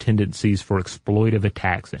reduce tendencies for exploitive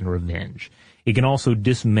attacks and revenge. It can also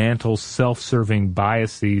dismantle self-serving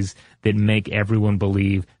biases that make everyone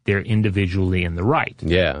believe they're individually in the right.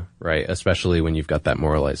 Yeah, right. Especially when you've got that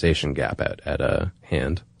moralization gap at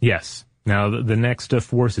hand. Yes. Now, the next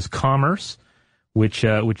force is commerce, which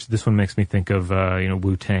this one makes me think of,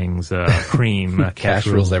 Wu-Tang's cream. Cash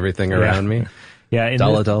rules everything around me. Yeah.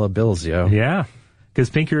 Dollar bills, yo. Yeah. Because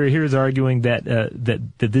Pinker here is arguing that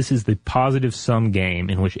this is the positive sum game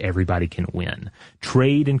in which everybody can win.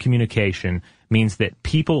 Trade and communication means that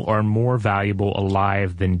people are more valuable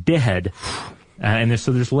alive than dead, and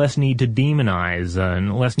so there's less need to demonize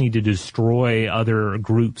and less need to destroy other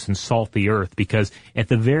groups and salt the earth, because at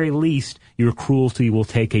the very least your cruelty will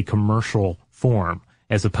take a commercial form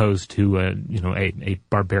as opposed to a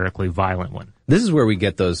barbarically violent one. This is where we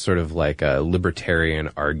get those sort of like libertarian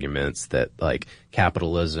arguments that like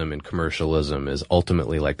capitalism and commercialism is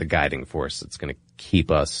ultimately like the guiding force that's going to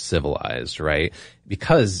keep us civilized, right?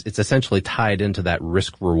 Because it's essentially tied into that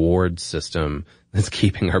risk-reward system that's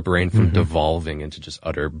keeping our brain from devolving into just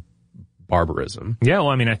utter barbarism. Yeah, well,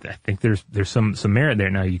 I mean, I think there's some merit there.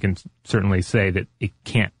 Now, you can certainly say that it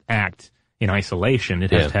can't act in isolation.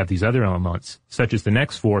 It has to have these other elements, such as the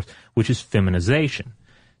next force, which is feminization.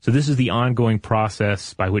 So this is the ongoing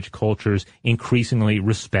process by which cultures increasingly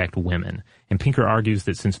respect women. And Pinker argues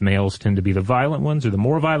that since males tend to be the violent ones, or the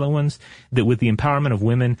more violent ones, that with the empowerment of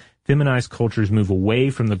women, feminized cultures move away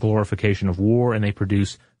from the glorification of war and they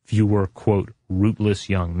produce fewer, quote, rootless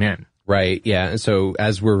young men. Right, yeah. And so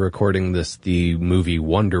as we're recording this, the movie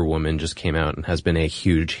Wonder Woman just came out and has been a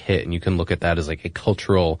huge hit. And you can look at that as like a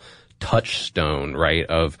cultural touchstone, right,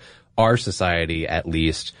 of our society at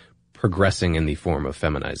least progressing in the form of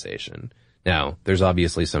feminization. Now, there's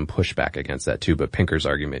obviously some pushback against that too, but Pinker's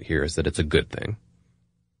argument here is that it's a good thing.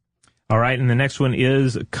 All right, and the next one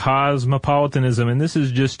is cosmopolitanism, and this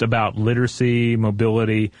is just about literacy,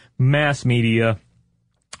 mobility, mass media,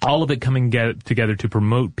 all of it coming together to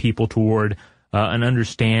promote people toward an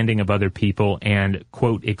understanding of other people and,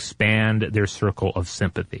 quote, expand their circle of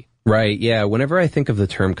sympathy. Right, yeah. Whenever I think of the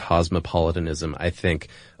term cosmopolitanism, I think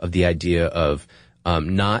of the idea of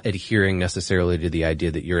not adhering necessarily to the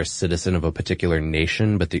idea that you're a citizen of a particular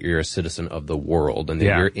nation, but that you're a citizen of the world and that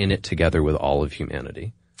you're in it together with all of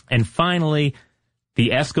humanity. And finally,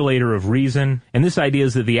 the escalator of reason. And this idea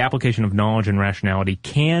is that the application of knowledge and rationality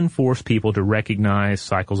can force people to recognize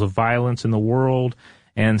cycles of violence in the world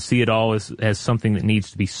and see it all as something that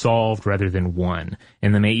needs to be solved rather than won.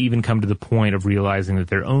 And they may even come to the point of realizing that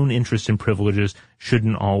their own interests and privileges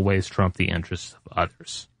shouldn't always trump the interests of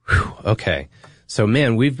others. Whew, okay. So,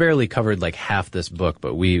 man, we've barely covered like half this book,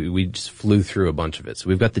 but we just flew through a bunch of it. So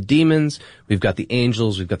we've got the demons, we've got the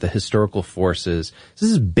angels, we've got the historical forces.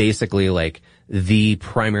 This is basically like the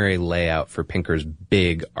primary layout for Pinker's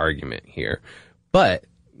big argument here. But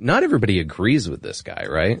not everybody agrees with this guy,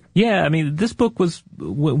 right? Yeah, I mean, this book was,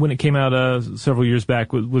 when it came out several years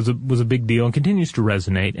back, was a big deal and continues to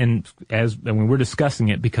resonate. And we're discussing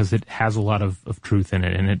it because it has a lot of truth in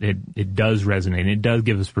it, and it does resonate. And it does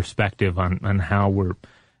give us perspective on how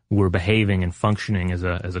we're behaving and functioning as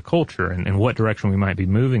a culture and what direction we might be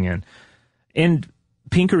moving in. And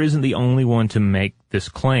Pinker isn't the only one to make this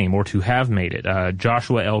claim or to have made it.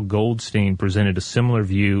 Joshua L. Goldstein presented a similar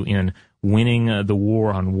view in Winning the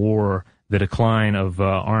War on War, The Decline of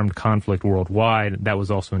Armed Conflict Worldwide. That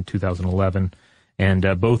was also in 2011.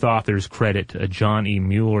 And both authors credit John E.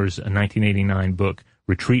 Mueller's 1989 book,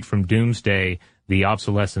 Retreat from Doomsday, The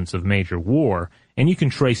Obsolescence of Major War. And you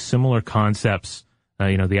can trace similar concepts,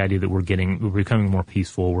 the idea that we're becoming more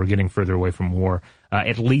peaceful, we're getting further away from war,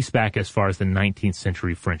 at least back as far as the 19th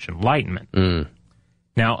century French Enlightenment.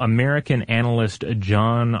 Now, American analyst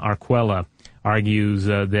John Arquella argues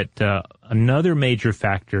that another major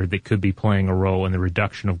factor that could be playing a role in the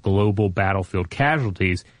reduction of global battlefield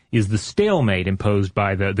casualties is the stalemate imposed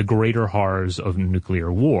by the greater horrors of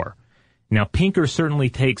nuclear war. Now, Pinker certainly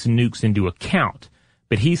takes nukes into account,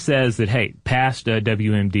 but he says that, hey, past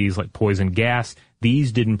WMDs like poison gas,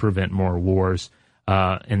 these didn't prevent more wars,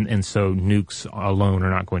 and so nukes alone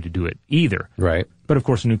are not going to do it either. Right. But, of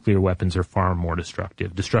course, nuclear weapons are far more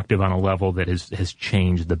destructive on a level that has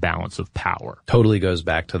changed the balance of power. Totally goes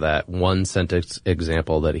back to that one sentence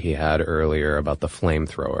example that he had earlier about the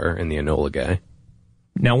flamethrower in the Enola Gay.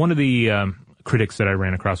 Now, one of the critics that I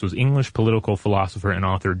ran across was English political philosopher and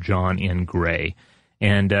author John N. Gray.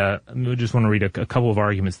 And I just want to read a couple of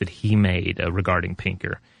arguments that he made regarding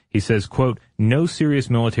Pinker. He says, quote, no serious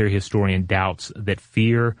military historian doubts that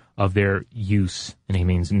fear of their use, and he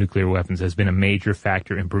means nuclear weapons, has been a major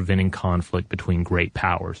factor in preventing conflict between great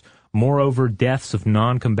powers. Moreover, deaths of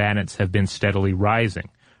non-combatants have been steadily rising.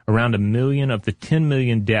 Around 1 million of the 10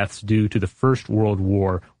 million deaths due to the First World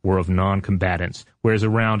War were of non-combatants, whereas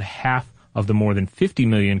around half of the more than 50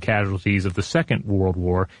 million casualties of the Second World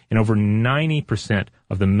War and over 90%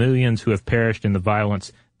 of the millions who have perished in the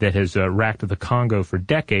violence that has racked the Congo for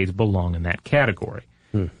decades belong in that category.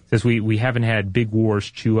 Says we haven't had big wars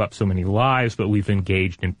chew up so many lives, but we've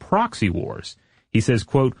engaged in proxy wars. He says,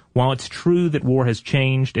 quote, while it's true that war has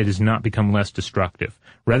changed, it has not become less destructive.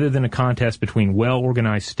 Rather than a contest between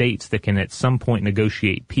well-organized states that can at some point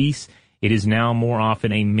negotiate peace, it is now more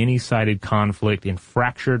often a many-sided conflict in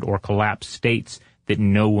fractured or collapsed states that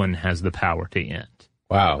no one has the power to end.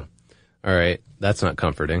 Wow. All right. That's not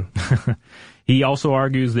comforting. He also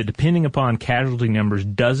argues that depending upon casualty numbers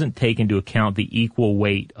doesn't take into account the equal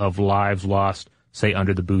weight of lives lost, say,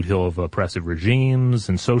 under the boot heel of oppressive regimes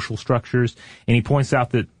and social structures. And he points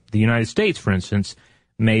out that the United States, for instance,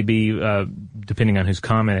 may be, depending on who's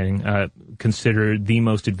commenting, considered the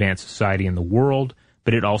most advanced society in the world,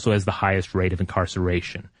 but it also has the highest rate of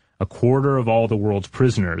incarceration. 1/4 of all the world's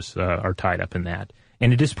prisoners are tied up in that.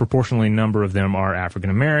 And a disproportionately number of them are African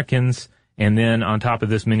Americans. And then on top of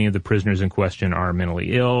this, many of the prisoners in question are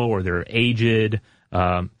mentally ill, or they're aged,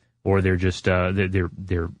 or they're just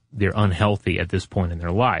they're unhealthy at this point in their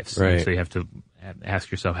lives. Right. So you have to ask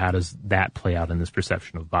yourself, how does that play out in this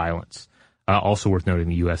perception of violence? Also worth noting,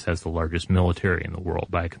 the U.S. has the largest military in the world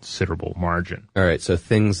by a considerable margin. All right, so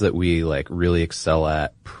things that we like really excel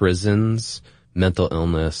at: prisons, mental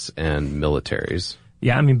illness, and militaries.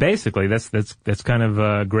 Yeah, I mean, basically, that's kind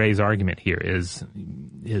of Gray's argument here is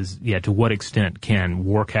to what extent can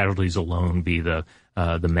war casualties alone be the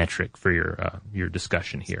metric for your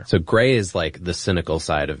discussion here? So Gray is like the cynical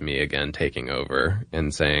side of me again, taking over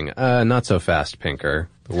and saying, not so fast, Pinker.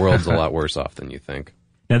 The world's a lot worse off than you think.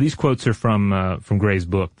 Now, these quotes are from Gray's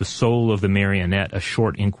book, The Soul of the Marionette, A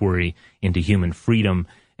Short Inquiry into Human Freedom,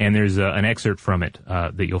 and there's an excerpt from it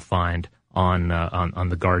that you'll find on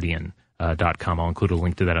The Guardian. .com. I'll include a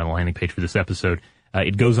link to that on the landing page for this episode.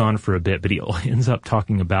 It goes on for a bit, but he ends up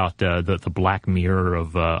talking about the Black Mirror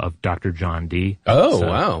of Dr. John Dee. Oh, so,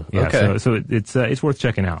 wow. Yeah, okay. So it's worth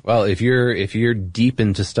checking out. Well, if you're deep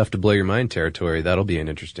into Stuff to Blow Your Mind territory, that'll be an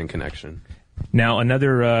interesting connection. Now,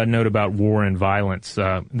 another note about war and violence.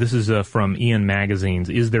 This is from Ian Magazine's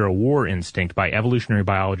Is There a War Instinct by evolutionary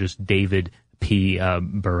biologist David P.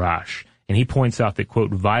 Barash. And he points out that,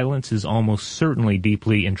 quote, violence is almost certainly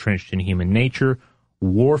deeply entrenched in human nature.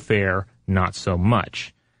 Warfare, not so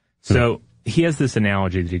much. So he has this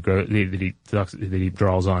analogy that he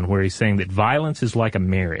draws on where he's saying that violence is like a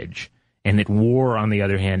marriage and that war, on the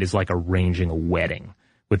other hand, is like arranging a wedding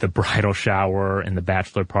with the bridal shower and the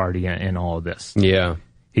bachelor party and all of this. Yeah.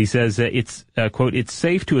 He says that it's, quote, it's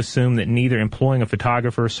safe to assume that neither employing a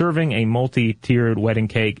photographer, serving a multi-tiered wedding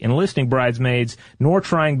cake, enlisting bridesmaids, nor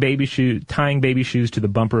tying baby shoes to the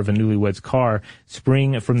bumper of a newlywed's car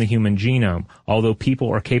spring from the human genome, although people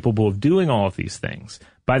are capable of doing all of these things.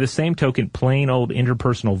 By the same token, plain old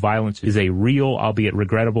interpersonal violence is a real, albeit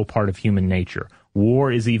regrettable, part of human nature. War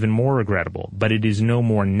is even more regrettable, but it is no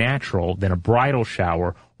more natural than a bridal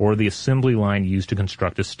shower or the assembly line used to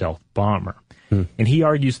construct a stealth bomber. And he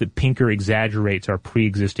argues that Pinker exaggerates our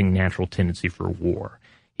pre-existing natural tendency for war.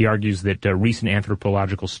 He argues that recent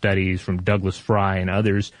anthropological studies from Douglas Fry and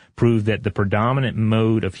others prove that the predominant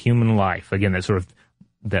mode of human life, again, that sort of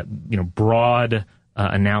broad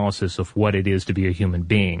analysis of what it is to be a human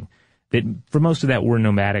being, that for most of that we're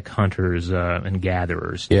nomadic hunters and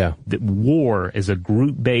gatherers. Yeah. That war as a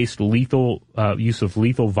group-based lethal use of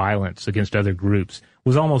lethal violence against other groups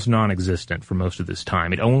was almost non-existent for most of this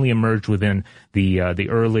time. It only emerged within the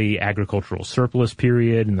early agricultural surplus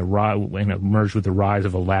period and emerged with the rise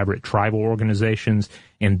of elaborate tribal organizations,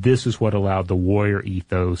 and this is what allowed the warrior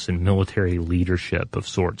ethos and military leadership of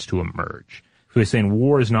sorts to emerge. So he's saying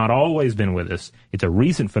war has not always been with us. It's a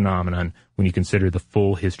recent phenomenon when you consider the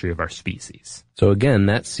full history of our species. So again,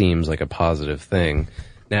 that seems like a positive thing.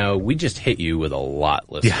 Now, we just hit you with a lot,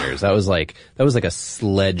 listeners. Yeah. That was like a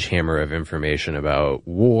sledgehammer of information about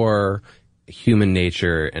war, human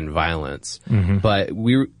nature, and violence. Mm-hmm. But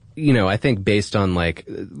I think based on like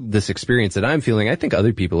this experience that I'm feeling, I think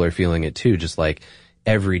other people are feeling it too. Just like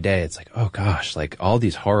every day, it's like, oh gosh, like all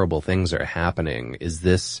these horrible things are happening. Is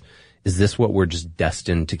this what we're just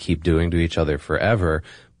destined to keep doing to each other forever?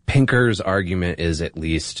 Pinker's argument is at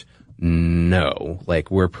least no. Like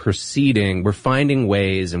we're finding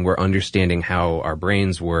ways and we're understanding how our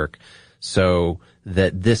brains work so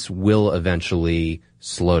that this will eventually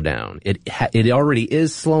slow down. It already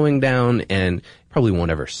is slowing down and probably won't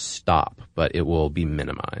ever stop, but it will be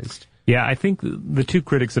minimized. Yeah, I think the two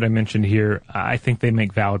critics that I mentioned here, I think they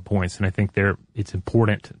make valid points, and I think it's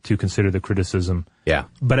important to consider the criticism. Yeah.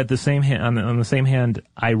 But at the same hand, on the same hand,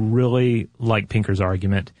 I really like Pinker's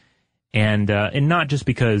argument, and not just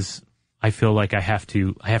because I feel like I have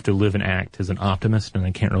to live and act as an optimist, and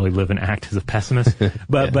I can't really live and act as a pessimist.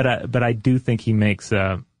 But yeah. but I do think he makes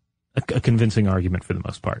a convincing argument for the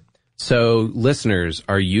most part. So, listeners,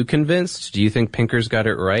 are you convinced? Do you think Pinker's got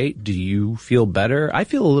it right? Do you feel better? I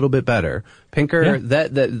feel a little bit better. Pinker, yeah.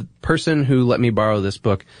 That person who let me borrow this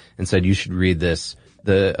book and said you should read this,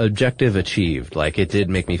 the objective achieved. Like, it did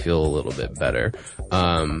make me feel a little bit better.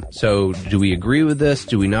 So do we agree with this?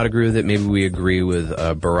 Do we not agree with it? Maybe we agree with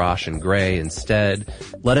Barash and Gray instead.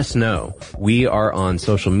 Let us know. We are on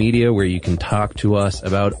social media where you can talk to us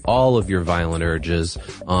about all of your violent urges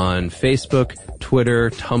on Facebook, Twitter,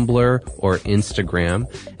 Tumblr, or Instagram.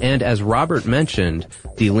 And as Robert mentioned,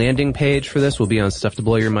 the landing page for this will be on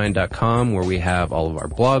StuffToBlowYourMind.com, where we have all of our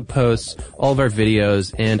blog posts, all of our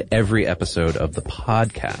videos, and every episode of the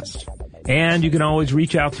podcast. And you can always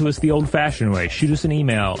reach out to us the old-fashioned way. Shoot us an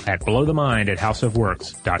email at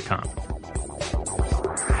blowthemind@houseofworks.com.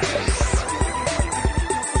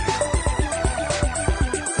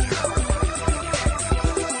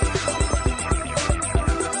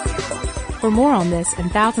 For more on this and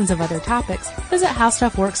thousands of other topics, visit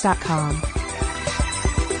howstuffworks.com.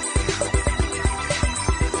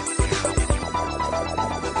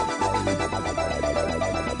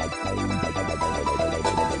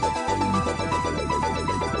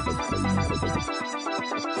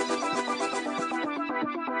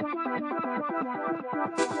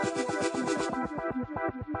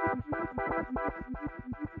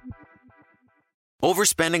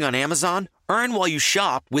 Overspending on Amazon? Earn while you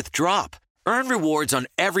shop with Drop. Earn rewards on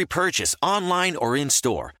every purchase online or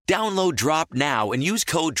in-store. Download Drop now and use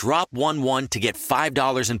code DROP11 to get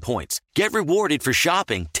 $5 in points. Get rewarded for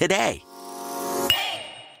shopping today.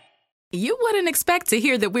 You wouldn't expect to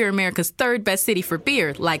hear that we're America's third best city for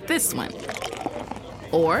beer like this one.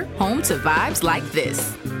 Or home to vibes like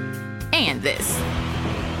this. And this.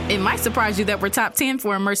 It might surprise you that we're top 10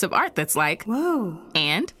 for immersive art that's like, whoa.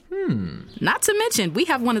 And, not to mention, we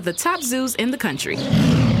have one of the top zoos in the country.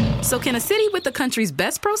 So can a city with the country's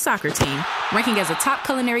best pro soccer team, ranking as a top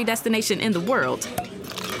culinary destination in the world,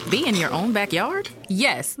 be in your own backyard?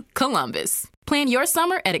 Yes, Columbus. Plan your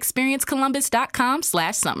summer at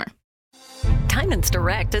experiencecolumbus.com/summer. Diamonds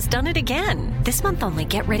Direct has done it again. This month only,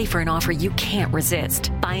 get ready for an offer you can't resist.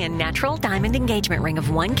 Buy a natural diamond engagement ring of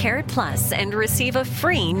 1 carat plus and receive a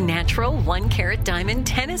free natural 1 carat diamond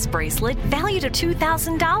tennis bracelet valued at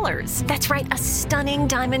 $2,000. That's right, a stunning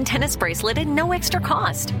diamond tennis bracelet at no extra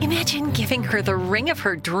cost. Imagine giving her the ring of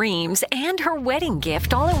her dreams and her wedding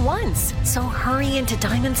gift all at once. So hurry into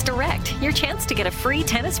Diamonds Direct. Your chance to get a free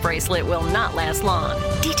tennis bracelet will not last long.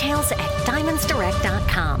 Details at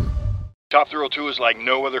diamondsdirect.com. Top Thrill 2 is like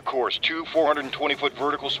no other course. 2 420-foot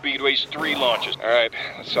vertical speedways, 3 launches. All right,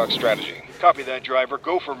 let's talk strategy. Copy that, driver.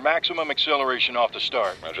 Go for maximum acceleration off the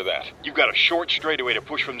start. Roger that. You've got a short straightaway to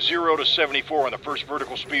push from 0 to 74 on the first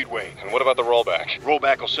vertical speedway. And what about the rollback?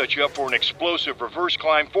 Rollback will set you up for an explosive reverse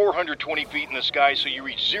climb 420 feet in the sky so you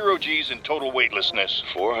reach 0 G's in total weightlessness.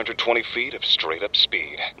 420 feet of straight-up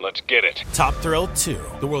speed. Let's get it. Top Thrill 2,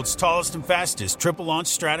 the world's tallest and fastest triple-launch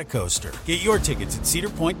strata coaster. Get your tickets at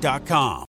cedarpoint.com.